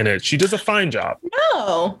all in it. She does a fine job.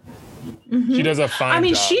 No. Mm-hmm. She does a fine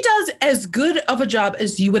job. She does as good of a job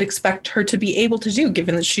as you would expect her to be able to do,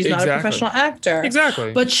 given that she's not a professional actor.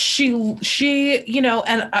 Exactly. But she,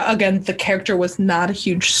 and again, the character was not a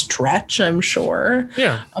huge stretch, I'm sure.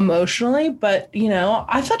 Yeah. Emotionally, but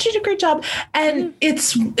I thought she did a great job. And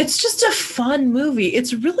it's just a fun movie.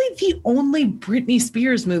 It's really the only Britney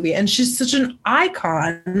Spears movie, and she's such an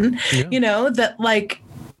icon, that like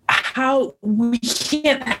how we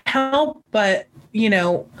can't help but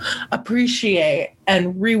appreciate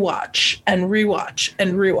and rewatch and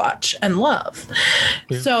love.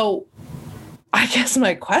 Yeah. So I guess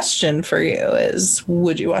my question for you is,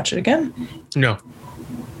 would you watch it again? No.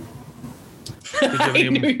 I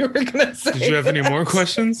knew you were going to say Did you have any more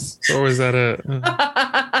questions? Or was that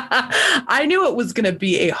I knew it was going to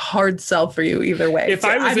be a hard sell for you either way. If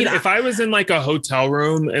I was in like a hotel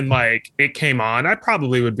room and like it came on, I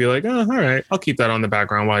probably would be like, oh, all right, I'll keep that on the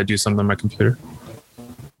background while I do something on my computer.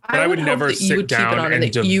 But I would never sit down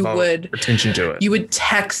and devote attention to it. You would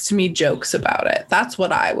text me jokes about it. That's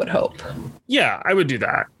what I would hope. Yeah, I would do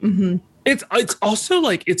that. Mm-hmm. It's also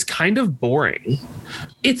like, it's kind of boring.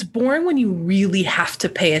 It's boring when you really have to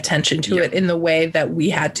pay attention to it in the way that we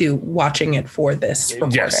had to watching it for this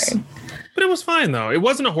recording. Yes. But it was fine, though. It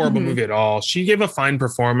wasn't a horrible movie at all. She gave a fine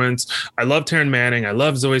performance. I love Taryn Manning. I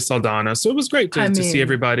love Zoe Saldana. So it was great to see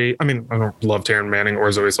everybody. I mean, I don't love Taryn Manning or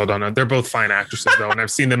Zoe Saldana. They're both fine actresses, though. And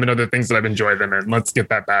I've seen them in other things that I've enjoyed them in. Let's get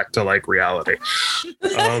that back to like reality.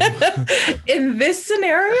 In this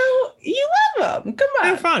scenario, you love them. Come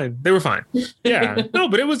on. They were fine. Yeah. No,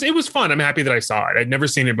 but it was fun. I'm happy that I saw it. I'd never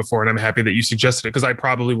seen it before. And I'm happy that you suggested it, because I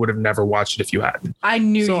probably would have never watched it if you hadn't. I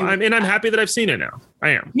knew you. I'm happy that I've seen it now. I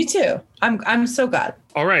am. Me too. I'm so glad.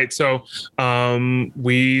 All right. So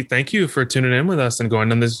we thank you for tuning in with us and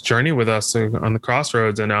going on this journey with us on the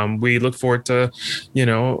crossroads. And we look forward to,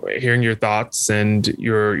 hearing your thoughts and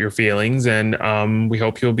your feelings. And we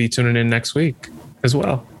hope you'll be tuning in next week as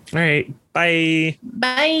well. All right. Bye.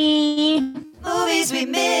 Bye. Movies we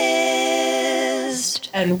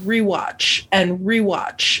missed. And rewatch.